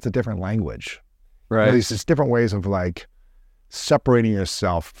act like it's a different language. Right. There's just different ways of like separating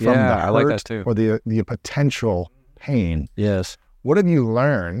yourself from the hurt, I like that too. or the potential pain. Yes. What have you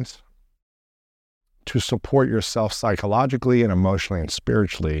learned to support yourself psychologically and emotionally and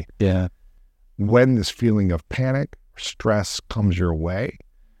spiritually when this feeling of panic, stress comes your way,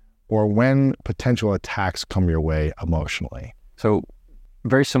 or when potential attacks come your way emotionally? So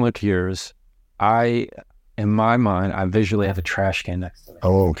very similar to yours, in my mind, I visually have a trash can next to me.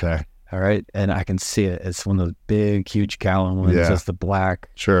 Oh, okay. All right. And I can see it. It's one of those big, huge gallon ones. Yeah. It's the black,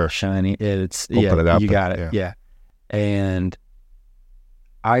 Sure. shiny. It's, Open yeah, it up you got and- it. Yeah. And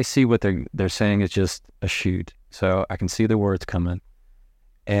I see what they're saying is just a shoot. So I can see the words coming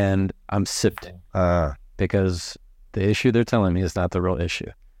and I'm sifting because the issue they're telling me is not the real issue.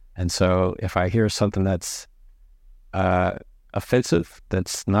 And so if I hear something that's offensive,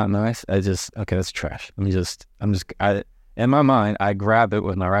 that's not nice, okay, that's trash. In my mind, I grab it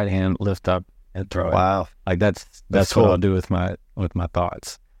with my right hand, lift up and throw it. Wow. Like that's cool. what I'll do with my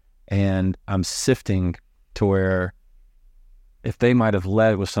thoughts. And I'm sifting to where if they might have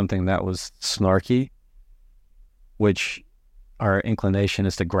led with something that was snarky, which our inclination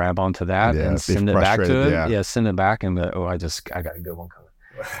is to grab onto that and send it back to it. Yeah, send it back and be, I got a good one coming.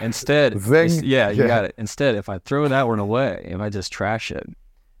 Instead, you got it. Instead, if I throw that one away, if I just trash it,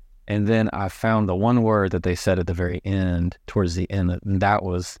 and then I found the one word that they said at the very end, towards the end, and that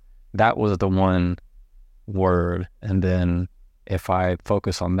was the one word. And then if I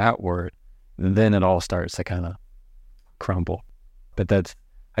focus on that word, then it all starts to kind of crumble. But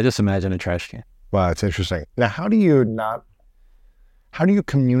I just imagine a trash can. Wow, that's interesting. Now, how do you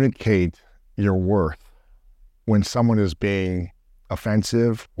communicate your worth when someone is being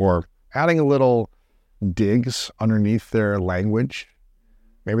offensive or adding a little digs underneath their language?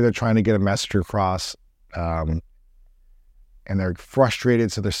 Maybe they're trying to get a message across and they're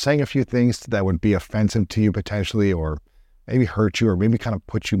frustrated, so they're saying a few things that would be offensive to you potentially, or maybe hurt you, or maybe kind of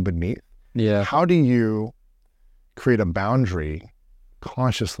put you beneath. Yeah. How do you create a boundary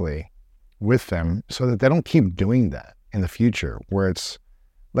consciously with them so that they don't keep doing that in the future, where it's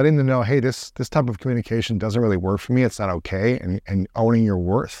letting them know, hey, this type of communication doesn't really work for me, it's not okay, and owning your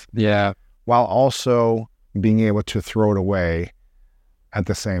worth. Yeah. While also being able to throw it away at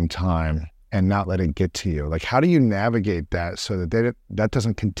the same time and not let it get to you. Like, how do you navigate that so that that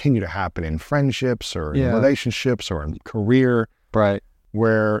doesn't continue to happen in friendships or in relationships or in career, right,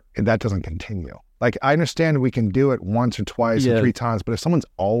 where that doesn't continue? Like, I understand we can do it once or twice or 3 times, but if someone's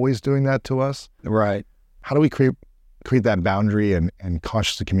always doing that to us, right, how do we create that boundary and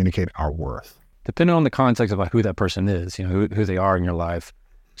consciously communicate our worth? Depending on the context of like who that person is, who they are in your life.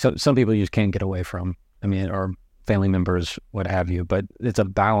 So some people you just can't get away from. I mean, or family members, what have you. But it's a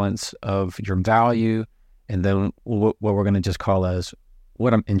balance of your value and then what we're going to just call as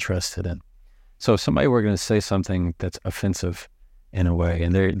what I'm interested in. So if somebody were going to say something that's offensive in a way,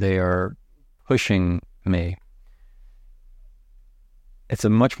 and they are pushing me, it's a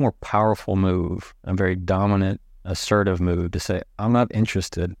much more powerful move, a very dominant, assertive move to say, I'm not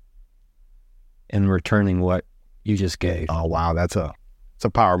interested in returning what you just gave. Oh, wow. It's a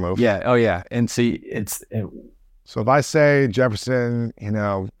power move. Yeah. Oh, yeah. And see, so if I say, Jefferson, it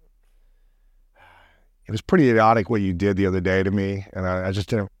was pretty idiotic what you did the other day to me, and I just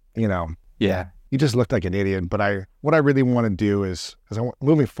didn't, yeah, you just looked like an idiot. But what I really want to do is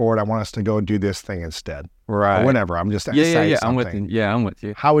moving forward, I want us to go do this thing instead. Right. Or whenever. I'm just yeah. I'm with you. Yeah, I'm with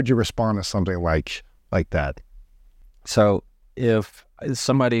you. How would you respond to something like that? So if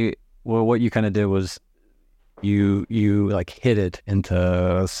somebody, what you kind of did was you like hit it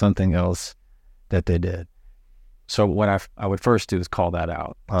into something else that they did. So what I would first do is call that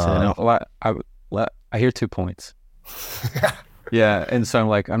out. I hear 2 points. Yeah, and so I'm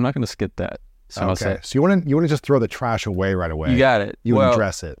like, I'm not going to skip that. So I'll say, so you want to just throw the trash away right away. You got it. You would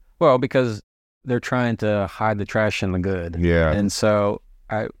address it. Well, because they're trying to hide the trash and the good. Yeah. And so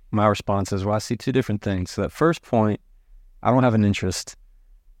my response is, well, I see 2 different things. So that first point, I don't have an interest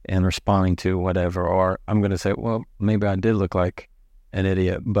in responding to whatever, or I'm going to say, well, maybe I did look like an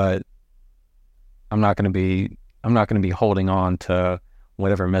idiot, but I'm not going to be holding on to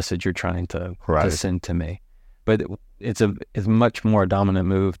whatever message you're trying to send to me. But it's much more a dominant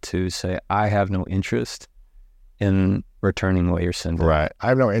move to say, I have no interest in returning what you're sending. Right. I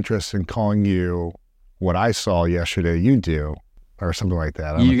have no interest in calling you what I saw yesterday you do, or something like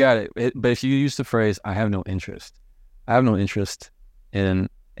that. You got it. But if you use the phrase, I have no interest in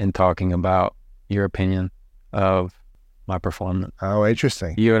talking about your opinion of my performance. Oh,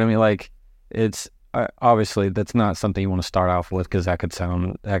 interesting. You know what I mean? Like, it's obviously that's not something you want to start off with, because that could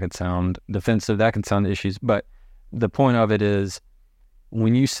sound defensive, that could sound issues. But the point of it is,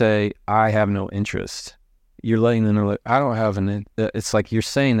 when you say I have no interest, you're letting them know, like, I don't have it's like you're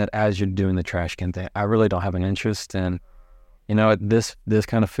saying that as you're doing the trash can thing. I really don't have an interest in, this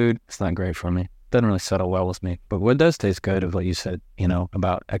kind of food. It's not great for me. Doesn't really settle well with me. But what does taste good is what you said,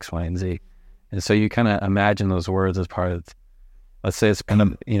 about X, Y, and Z. And so you kind of imagine those words as part of, let's say it's kind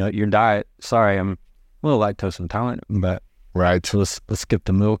of, your diet. Sorry, I'm a little lactose intolerant, but right. So let's skip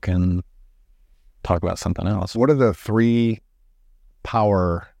the milk and talk about something else. What are the 3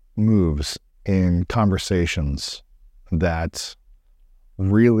 power moves in conversations that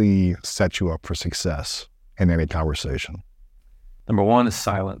really set you up for success in any conversation? Number one is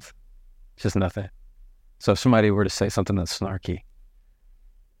silence. Just nothing. So if somebody were to say something that's snarky,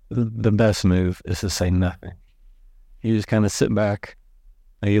 the best move is to say nothing. You just kind of sit back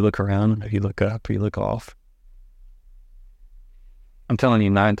and you look around, or you look up, or you look off. I'm telling you,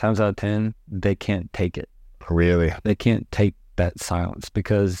 9 times out of 10, they can't take it. Really? They can't take that silence,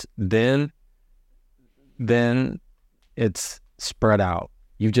 because then it's spread out.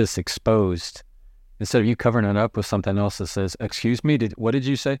 You've just exposed. Instead of you covering it up with something else that says, excuse me, what did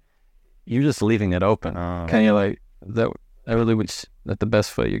you say? You're just leaving it open. Can you that really was that the best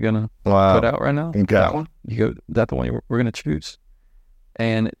foot you're going to put out right now? Okay. That one? That's the one we're going to choose.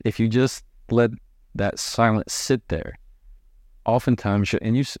 And if you just let that silence sit there, oftentimes,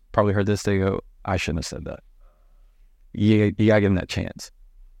 and you've probably heard this, they go, I shouldn't have said that. You got to give them that chance.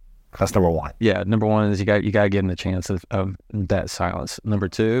 That's number one. Yeah, number one is you got to give them the chance of that silence. Number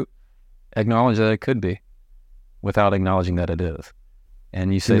two, acknowledge that it could be without acknowledging that it is.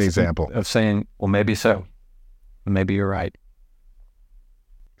 And you say an example of saying, well, maybe so. Maybe you're right.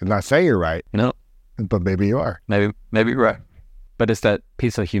 I'm not saying you're right. No. But maybe you are. Maybe you're right. But it's that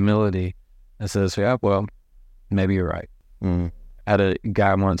piece of humility that says, yeah, well, maybe you're right. I had a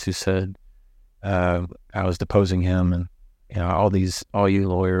guy once who said, I was deposing him, and all you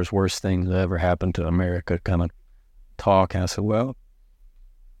lawyers, worst things that ever happened to America kind of talk. And I said, well,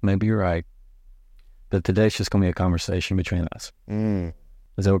 maybe you're right. But today's just going to be a conversation between us.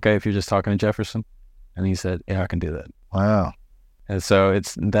 Is it okay if you're just talking to Jefferson? And he said, yeah, I can do that. Wow. And so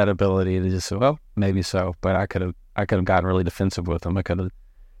it's that ability to just say, well, maybe so, but I could have gotten really defensive with him. I could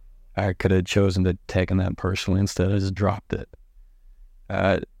have chosen to taken that personally instead of just dropped it.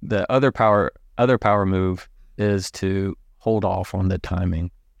 The other power move is to hold off on the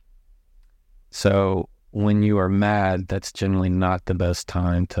timing. So when you are mad, that's generally not the best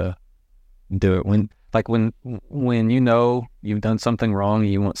time to do it. When you know you've done something wrong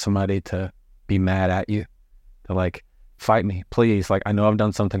and you want somebody to be mad at you, to fight me, please. I know I've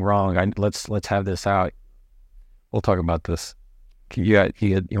done something wrong. Let's have this out. We'll talk about this. You want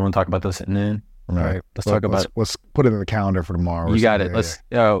to talk about this at noon? All right. Let's talk about it. Let's put it in the calendar for tomorrow. You got it.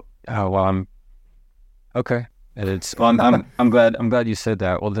 I'm okay. I'm glad you said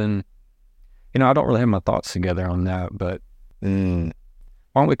that. Well, then, I don't really have my thoughts together on that, but why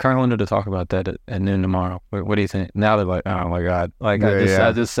don't we calendar to talk about that at noon tomorrow? What do you think? Now they're like, oh my God, I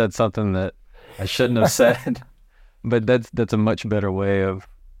just said something that I shouldn't have said. But that's a much better way of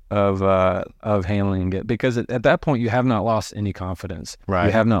handling it, because at that point you have not lost any confidence. Right.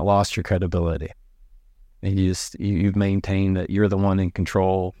 You have not lost your credibility, and you've maintained that you're the one in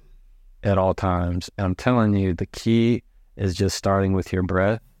control at all times. And I'm telling you, the key is just starting with your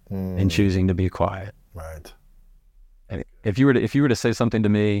breath and choosing to be quiet. Right. And if you were to say something to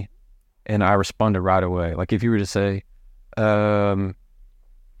me, and I responded right away, if you were to say, I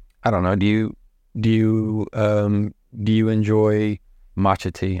don't know, do you enjoy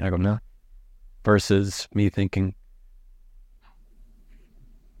matcha tea? And I go, no. Versus me thinking,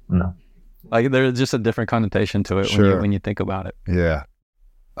 no. There's just a different connotation to it. Sure. when you think about it. Yeah.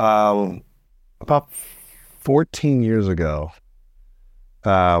 About 14 years ago,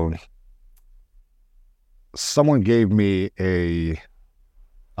 someone gave me a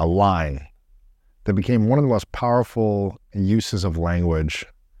line that became one of the most powerful uses of language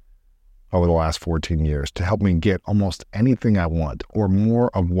over the last 14 years to help me get almost anything I want or more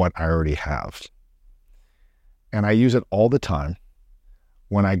of what I already have. And I use it all the time.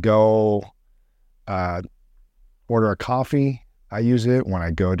 When I go order a coffee, I use it. When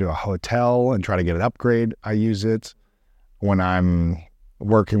I go to a hotel and try to get an upgrade, I use it. When I'm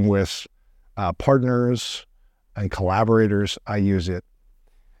working with partners and collaborators, I use it.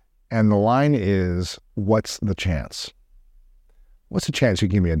 And the line is, what's the chance? What's the chance you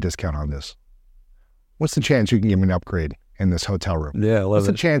can give me a discount on this? What's the chance you can give me an upgrade in this hotel room? Yeah, I love What's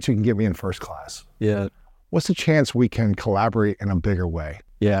it. the chance you can get me in first class? Yeah. What's the chance we can collaborate in a bigger way?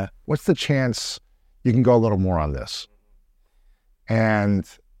 Yeah. What's the chance you can go a little more on this? And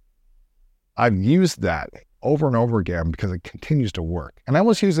I've used that over and over again because it continues to work. And I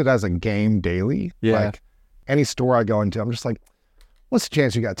almost use it as a game daily. Yeah. Any store I go into, I'm just like, what's the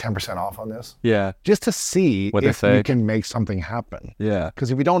chance you got 10% off on this? Yeah. Just to see What if they say. you can make something happen. Yeah.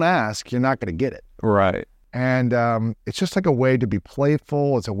 Because if you don't ask, you're not going to get it. Right. And it's just a way to be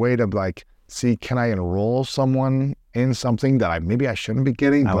playful. It's a way to see, can I enroll someone in something that maybe I shouldn't be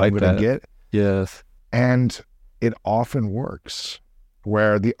getting, but I'm going to get? Yes. And it often works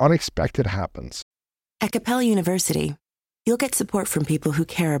where the unexpected happens. At Capella University, You'll get support from people who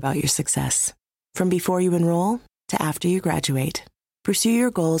care about your success. From before you enroll to after you graduate, pursue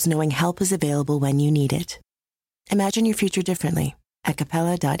your goals knowing help is available when you need it. Imagine your future differently at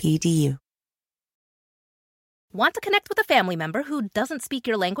capella.edu. Want to connect with a family member who doesn't speak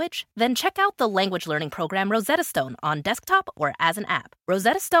your language? Then check out the language learning program Rosetta Stone on desktop or as an app.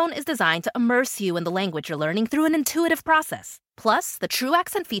 Rosetta Stone is designed to immerse you in the language you're learning through an intuitive process. Plus, the True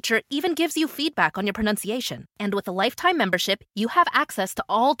Accent feature even gives you feedback on your pronunciation. And with a lifetime membership, you have access to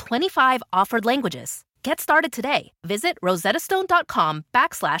all 25 offered languages. Get started today. Visit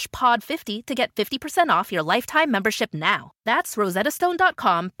rosettastone.com/pod50 to get 50% off your lifetime membership now. That's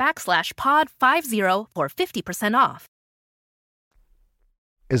rosettastone.com/pod50 for 50% off.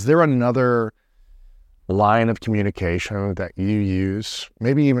 Is there another line of communication that you use,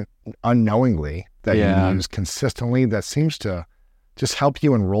 maybe even unknowingly, that you use consistently that seems to just help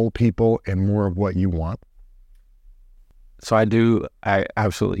you enroll people in more of what you want? So I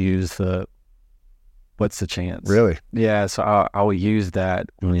absolutely use the what's the chance? Really? Yeah, so I will use that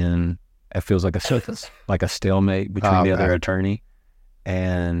when it feels like a stalemate between the other attorney.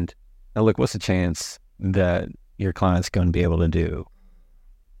 And now look, what's the chance that your client's going to be able to do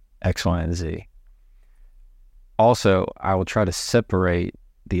X, Y, and Z? Also, I will try to separate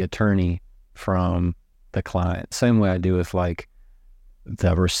the attorney from the client. Same way I do with like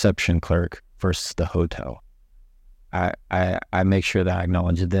the reception clerk versus the hotel. I make sure that I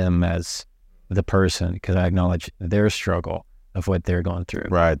acknowledge them as the person, because I acknowledge their struggle of what they're going through.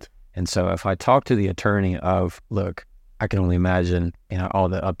 Right. And so if I talk to the attorney of, look, I can only imagine, all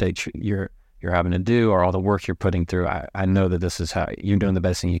the updates you're having to do or all the work you're putting through. I know that this is how you're doing the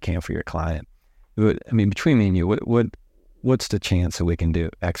best thing you can for your client. Between me and you, what's the chance that we can do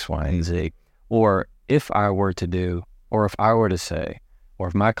X, Y, and Z? Or if I were to do, or if I were to say, or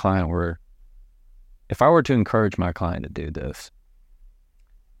if I were to encourage my client to do this,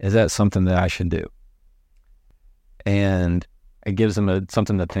 is that something that I should do? And it gives them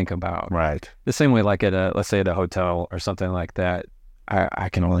something to think about. Right. The same way, like let's say at a hotel or something like that, I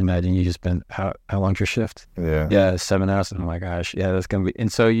can only imagine you just spend, how long's your shift? Yeah, 7 hours. Oh my gosh. Yeah, that's going to be,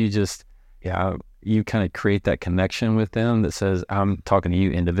 and so you just, you kind of create that connection with them that says, I'm talking to you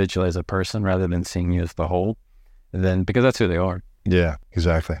individually as a person rather than seeing you as the whole. And then, because that's who they are. Yeah,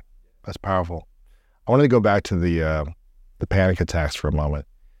 exactly. That's powerful. I wanted to go back to the panic attacks for a moment.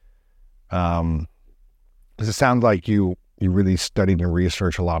 Does it sound like you really studied and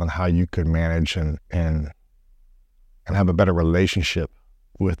researched a lot on how you could manage and have a better relationship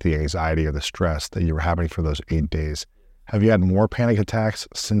with the anxiety or the stress that you were having for those 8 days? Have you had more panic attacks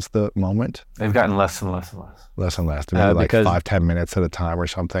since the moment? They've gotten less and less and less. Less and less. Maybe like 5-10 minutes at a time or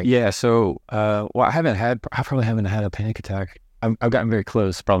something? Yeah. So, I probably haven't had a panic attack. I've gotten very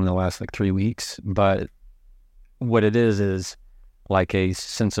close probably in the last 3 weeks, but what it is like a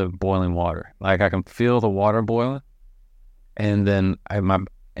sense of boiling water. Like I can feel the water boiling, and then I can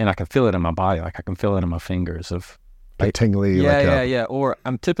feel it in my body. Like I can feel it in my fingers of like tingly. Yeah. Or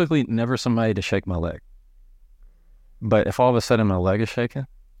I'm typically never somebody to shake my leg, but if all of a sudden my leg is shaking,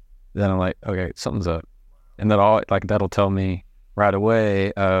 then I'm like, okay, something's up, and that'll tell me right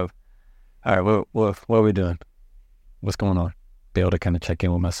away of, all right, what are we doing? What's going on? Be able to kind of check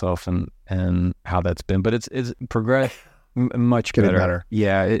in with myself and how that's been, but it's progressed much better.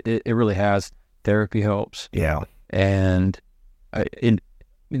 Yeah, it really has. Therapy helps. Yeah, and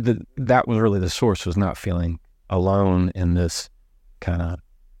that was really the source, was not feeling alone in this kind of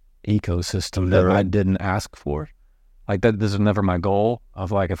ecosystem that I didn't ask for. Like that, this is never my goal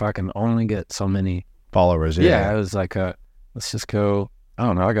of like, if I can only get so many followers. Yeah, it was like let's just go. I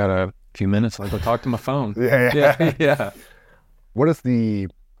don't know. I got a few minutes. Like, go talk to my phone. Yeah. What has the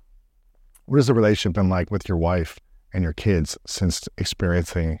relationship been like with your wife and your kids since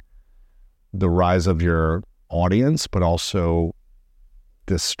experiencing the rise of your audience, but also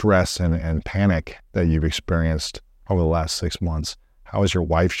the stress and panic that you've experienced over the last 6 months? How has your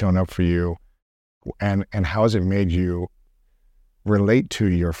wife shown up for you? And how has it made you relate to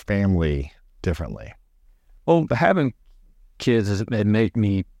your family differently? Well, having kids, it made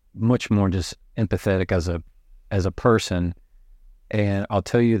me much more just empathetic as a person. And I'll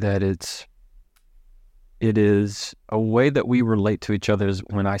tell you that it is a way that we relate to each other. Is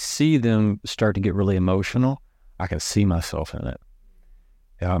when I see them start to get really emotional, I can see myself in it.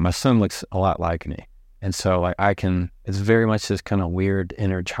 My son looks a lot like me. And so it's very much this kind of weird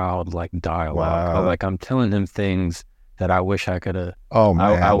inner child dialogue. Wow. I'm telling him things that I wish I could have,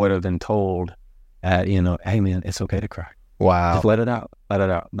 I would have been told at, hey man, it's okay to cry. Wow. Just let it out.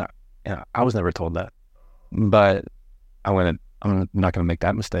 No, I was never told that, but I'm not going to make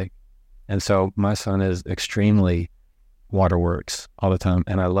that mistake. And so my son is extremely waterworks all the time,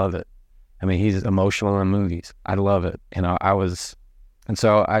 and I love it. I mean, he's emotional in movies. I love it. And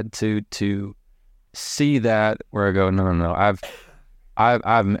so I to see that where I go, no.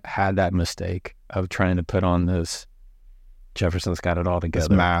 I've had that mistake of trying to put on this Jefferson's got it all together.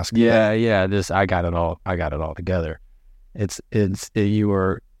 This mask. Yeah. I got it all together. You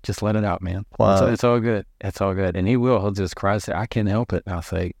were just let it out, man. Wow. It's all good. It's all good. And he'll just cry and say, I can't help it. And I'll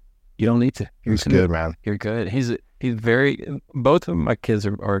say, you don't need to. It's good, man. You're good. He's very, both of my kids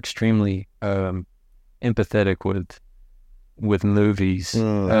are extremely empathetic with movies.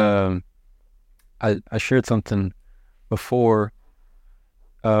 I shared something before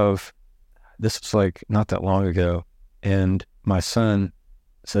of, this was like not that long ago, and my son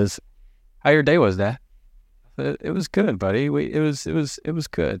says, how your day was, Dad? It was good, buddy. It was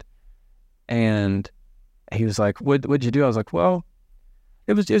good. And he was like, what'd you do? I was like, well,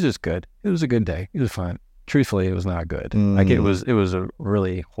 it was just good. It was a good day. It was fine. Truthfully, it was not good. Like it was a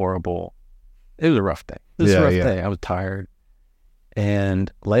really horrible, it was a rough day. It was a rough day. I was tired.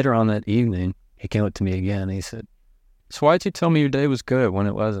 And later on that evening, he came up to me again and he said, so why'd you tell me your day was good when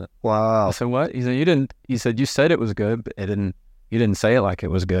it wasn't? Wow. I said, what? He said, you said it was good, but you didn't say it like it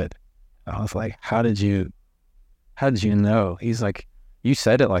was good. I was like, how did you know? He's like, you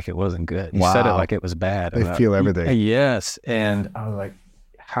said it like it wasn't good. You said it like it was bad. They feel everything. Yes. And I was like,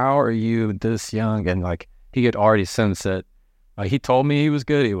 how are you this young? And like, he could already sense it. He told me he was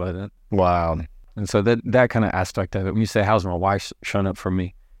good. He wasn't. Wow. And so that kind of aspect of it, when you say, how's my wife shown up for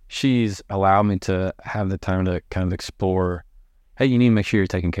me? She's allowed me to have the time to kind of explore, hey, you need to make sure you're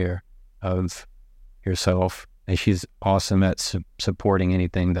taking care of yourself. And she's awesome at supporting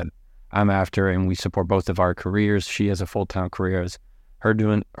anything that I'm after. And we support both of our careers. She has a full-time career as her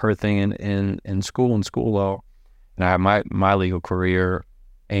doing her thing in school and school law. And I have my legal career.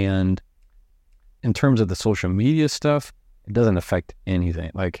 And in terms of the social media stuff, it doesn't affect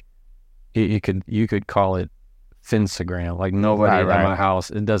anything. Like you could call it Finstagram. Like nobody at my house,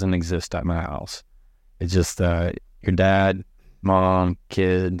 it doesn't exist at my house. It's just your dad, mom,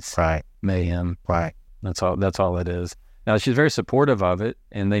 kids, mayhem. Right. That's all it is. Now she's very supportive of it,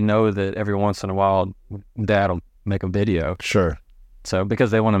 and they know that every once in a while, Dad will make a video. Sure. So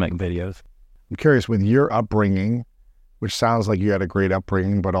because they want to make videos. I'm curious, with your upbringing, which sounds like you had a great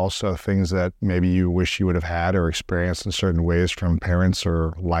upbringing, but also things that maybe you wish you would have had or experienced in certain ways from parents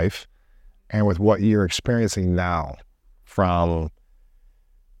or life, and with what you're experiencing now from,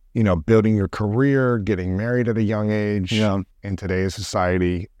 building your career, getting married at a young age in today's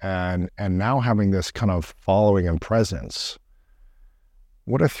society, and now having this kind of following and presence,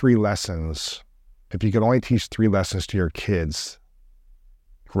 what are 3 lessons, if you could only teach 3 lessons to your kids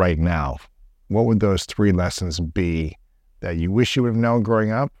right now, what would those 3 lessons be that you wish you would have known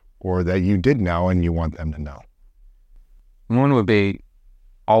growing up, or that you did know and you want them to know? One would be,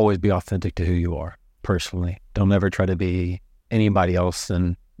 always be authentic to who you are personally. Don't ever try to be anybody else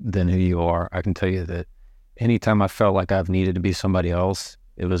than who you are. I can tell you that anytime I felt like I've needed to be somebody else,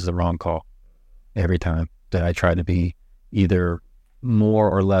 it was the wrong call. Every time that I tried to be either more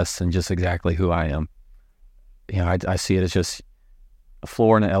or less than just exactly who I am. I see it as just a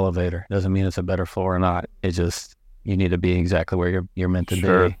floor in an elevator. Doesn't mean it's a better floor or not. It's just, you need to be exactly where you're meant to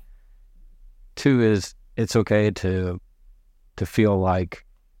be. 2 is, it's okay to feel like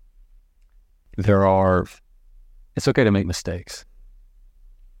it's okay to make mistakes.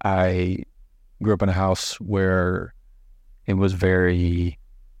 I grew up in a house where it was a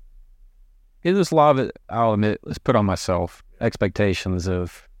lot of it, I'll admit, let's put on myself expectations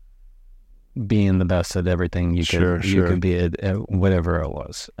of being the best at everything you could be at whatever it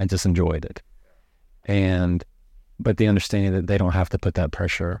was. I just enjoyed it. But the understanding that they don't have to put that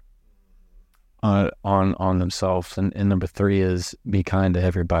pressure on themselves. And number 3 is be kind to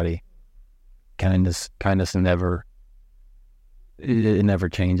everybody. Kindness never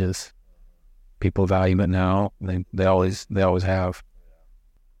changes. People value it now. They always have.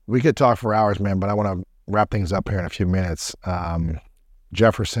 We could talk for hours, man, but I want to wrap things up here in a few minutes.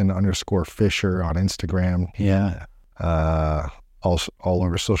 Jefferson_Fisher on Instagram. Yeah. Also all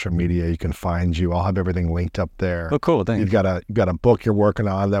over social media, you can find you. I'll have everything linked up there. Oh, cool. Thanks. You've got a book you're working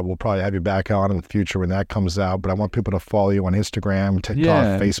on that we'll probably have you back on in the future when that comes out. But I want people to follow you on Instagram,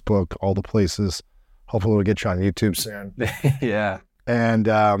 TikTok, Facebook, all the places. Hopefully we'll get you on YouTube soon. Yeah.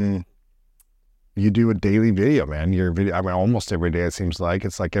 And you do a daily video, man. Your video, almost every day it seems like.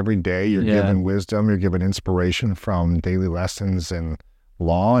 It's like every day you're giving wisdom, you're giving inspiration from daily lessons in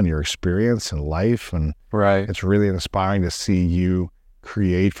law and your experience in life. And it's really inspiring to see you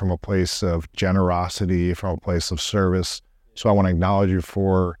create from a place of generosity, from a place of service. So I want to acknowledge you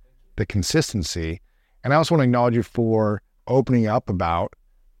for the consistency And I also want to acknowledge you for opening up about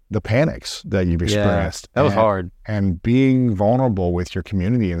the panics that you've experienced. That was hard. And being vulnerable with your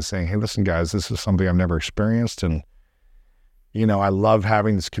community and saying, hey, listen, guys, this is something I've never experienced. And, you know, I love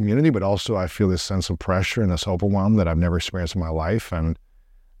having this community, but also I feel this sense of pressure and this overwhelm that I've never experienced in my life. And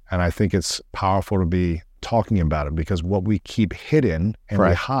I think it's powerful to be talking about it, because what we keep hidden and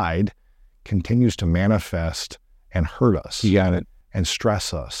we hide continues to manifest and hurt us. You got it. And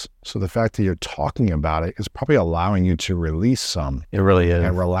stress us. So the fact that you're talking about it is probably allowing you to release some. It really is.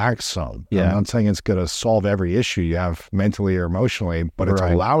 And relax some. Yeah. I'm not saying it's going to solve every issue you have mentally or emotionally, but it's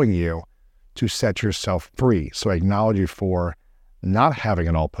allowing you to set yourself free. So I acknowledge you for not having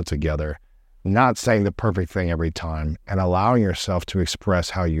it all put together, not saying the perfect thing every time, and allowing yourself to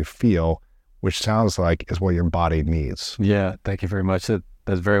express how you feel, which sounds like is what your body needs. Yeah, thank you very much.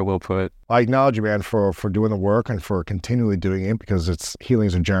 That's very well put. I acknowledge you, man, for doing the work and for continually doing it, because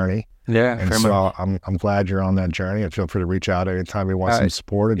healing's a journey. Yeah, and so I'm glad you're on that journey, and feel free to reach out anytime you want some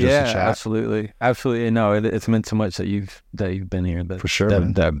support or just a chat. Absolutely. No, it's meant so much that you've been here. For sure,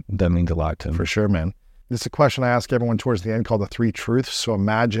 that means a lot to me. For sure, man. This is a question I ask everyone towards the end called the 3 truths. So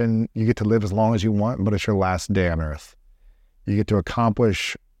imagine you get to live as long as you want, but it's your last day on earth. You get to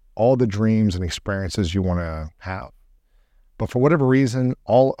accomplish all the dreams and experiences you want to have. But for whatever reason,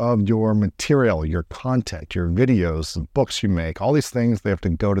 all of your material, your content, your videos, the books you make, all these things, they have to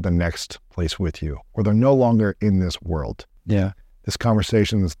go to the next place with you, or they're no longer in this world. Yeah. This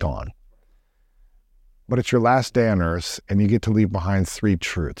conversation is gone. But it's your last day on earth, and you get to leave behind 3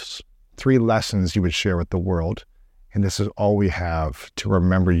 truths, 3 lessons you would share with the world. And this is all we have to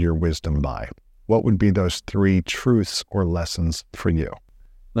remember your wisdom by. What would be those 3 truths or lessons for you?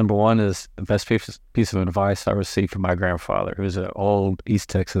 Number 1 is the best piece of advice I received from my grandfather, who was an old East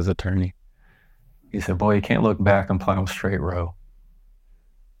Texas attorney. He said, boy, you can't look back and plow a straight row.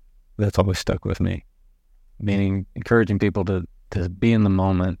 That's always stuck with me, meaning encouraging people to be in the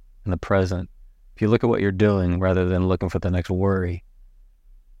moment, in the present. If you look at what you're doing rather than looking for the next worry,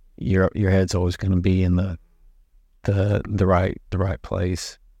 your head's always going to be in the right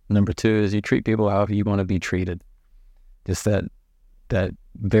place. Number 2 is you treat people however you want to be treated. Just that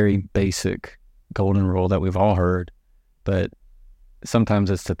very basic golden rule that we've all heard, but sometimes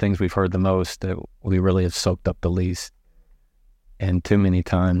it's the things we've heard the most that we really have soaked up the least. And too many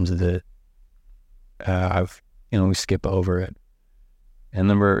times that we skip over it. And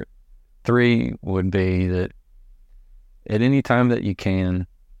number 3 would be that at any time that you can,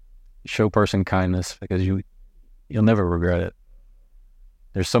 show person kindness, because you'll never regret it.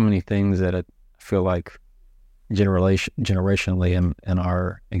 There's so many things that I feel like generationally in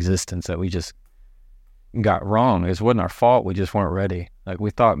our existence that we just got wrong. It wasn't our fault. We just weren't ready. Like, we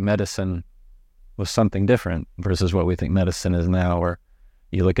thought medicine was something different versus what we think medicine is now. Or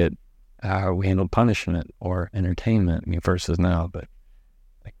you look at how we handled punishment or entertainment, versus now. But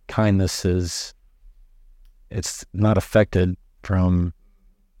like, kindness it's not affected from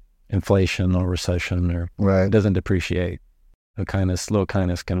inflation or recession, or it doesn't depreciate. Little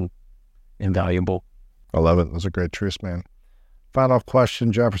kindness can invaluable. I love it. Those are great truths, man. Final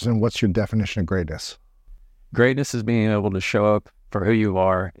question, Jefferson. What's your definition of greatness? Greatness is being able to show up for who you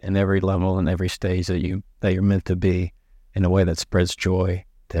are in every level and every stage that you're meant to be, in a way that spreads joy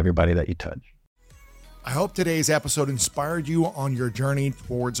to everybody that you touch. I hope today's episode inspired you on your journey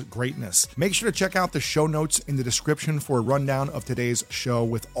towards greatness. Make sure to check out the show notes in the description for a rundown of today's show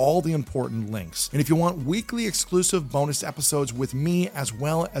with all the important links. And if you want weekly exclusive bonus episodes with me, as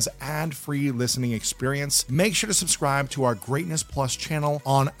well as ad-free listening experience, make sure to subscribe to our Greatness Plus channel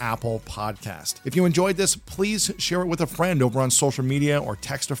on Apple Podcast. If you enjoyed this, please share it with a friend over on social media, or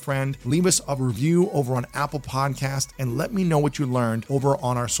text a friend. Leave us a review over on Apple Podcast, and let me know what you learned over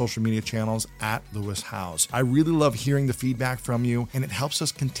on our social media channels at Lewis House. I really love hearing the feedback from you, and it helps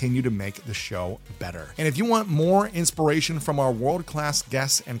us continue to make the show better. And if you want more inspiration from our world-class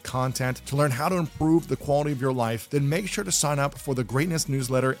guests and content to learn how to improve the quality of your life, then make sure to sign up for the Greatness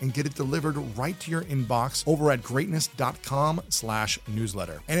newsletter and get it delivered right to your inbox over at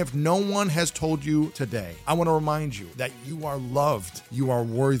greatness.com/newsletter. And if no one has told you today, I want to remind you that you are loved, you are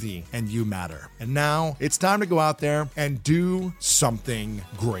worthy, and you matter. And now it's time to go out there and do something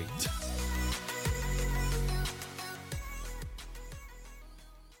great.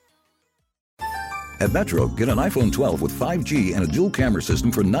 At Metro, get an iPhone 12 with 5G and a dual camera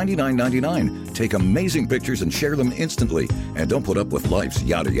system for $99.99. Take amazing pictures and share them instantly. And don't put up with life's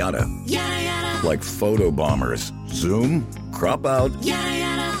yada yada. Yada yada. Like photo bombers. Zoom, crop out, yada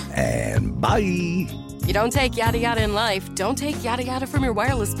yada. And bye. You don't take yada yada in life, don't take yada yada from your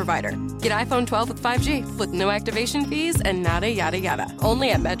wireless provider. Get iPhone 12 with 5G with no activation fees and nada yada yada.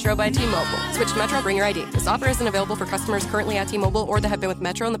 Only at Metro by T-Mobile. Switch to Metro, bring your ID. This offer isn't available for customers currently at T-Mobile or that have been with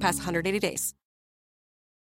Metro in the past 180 days.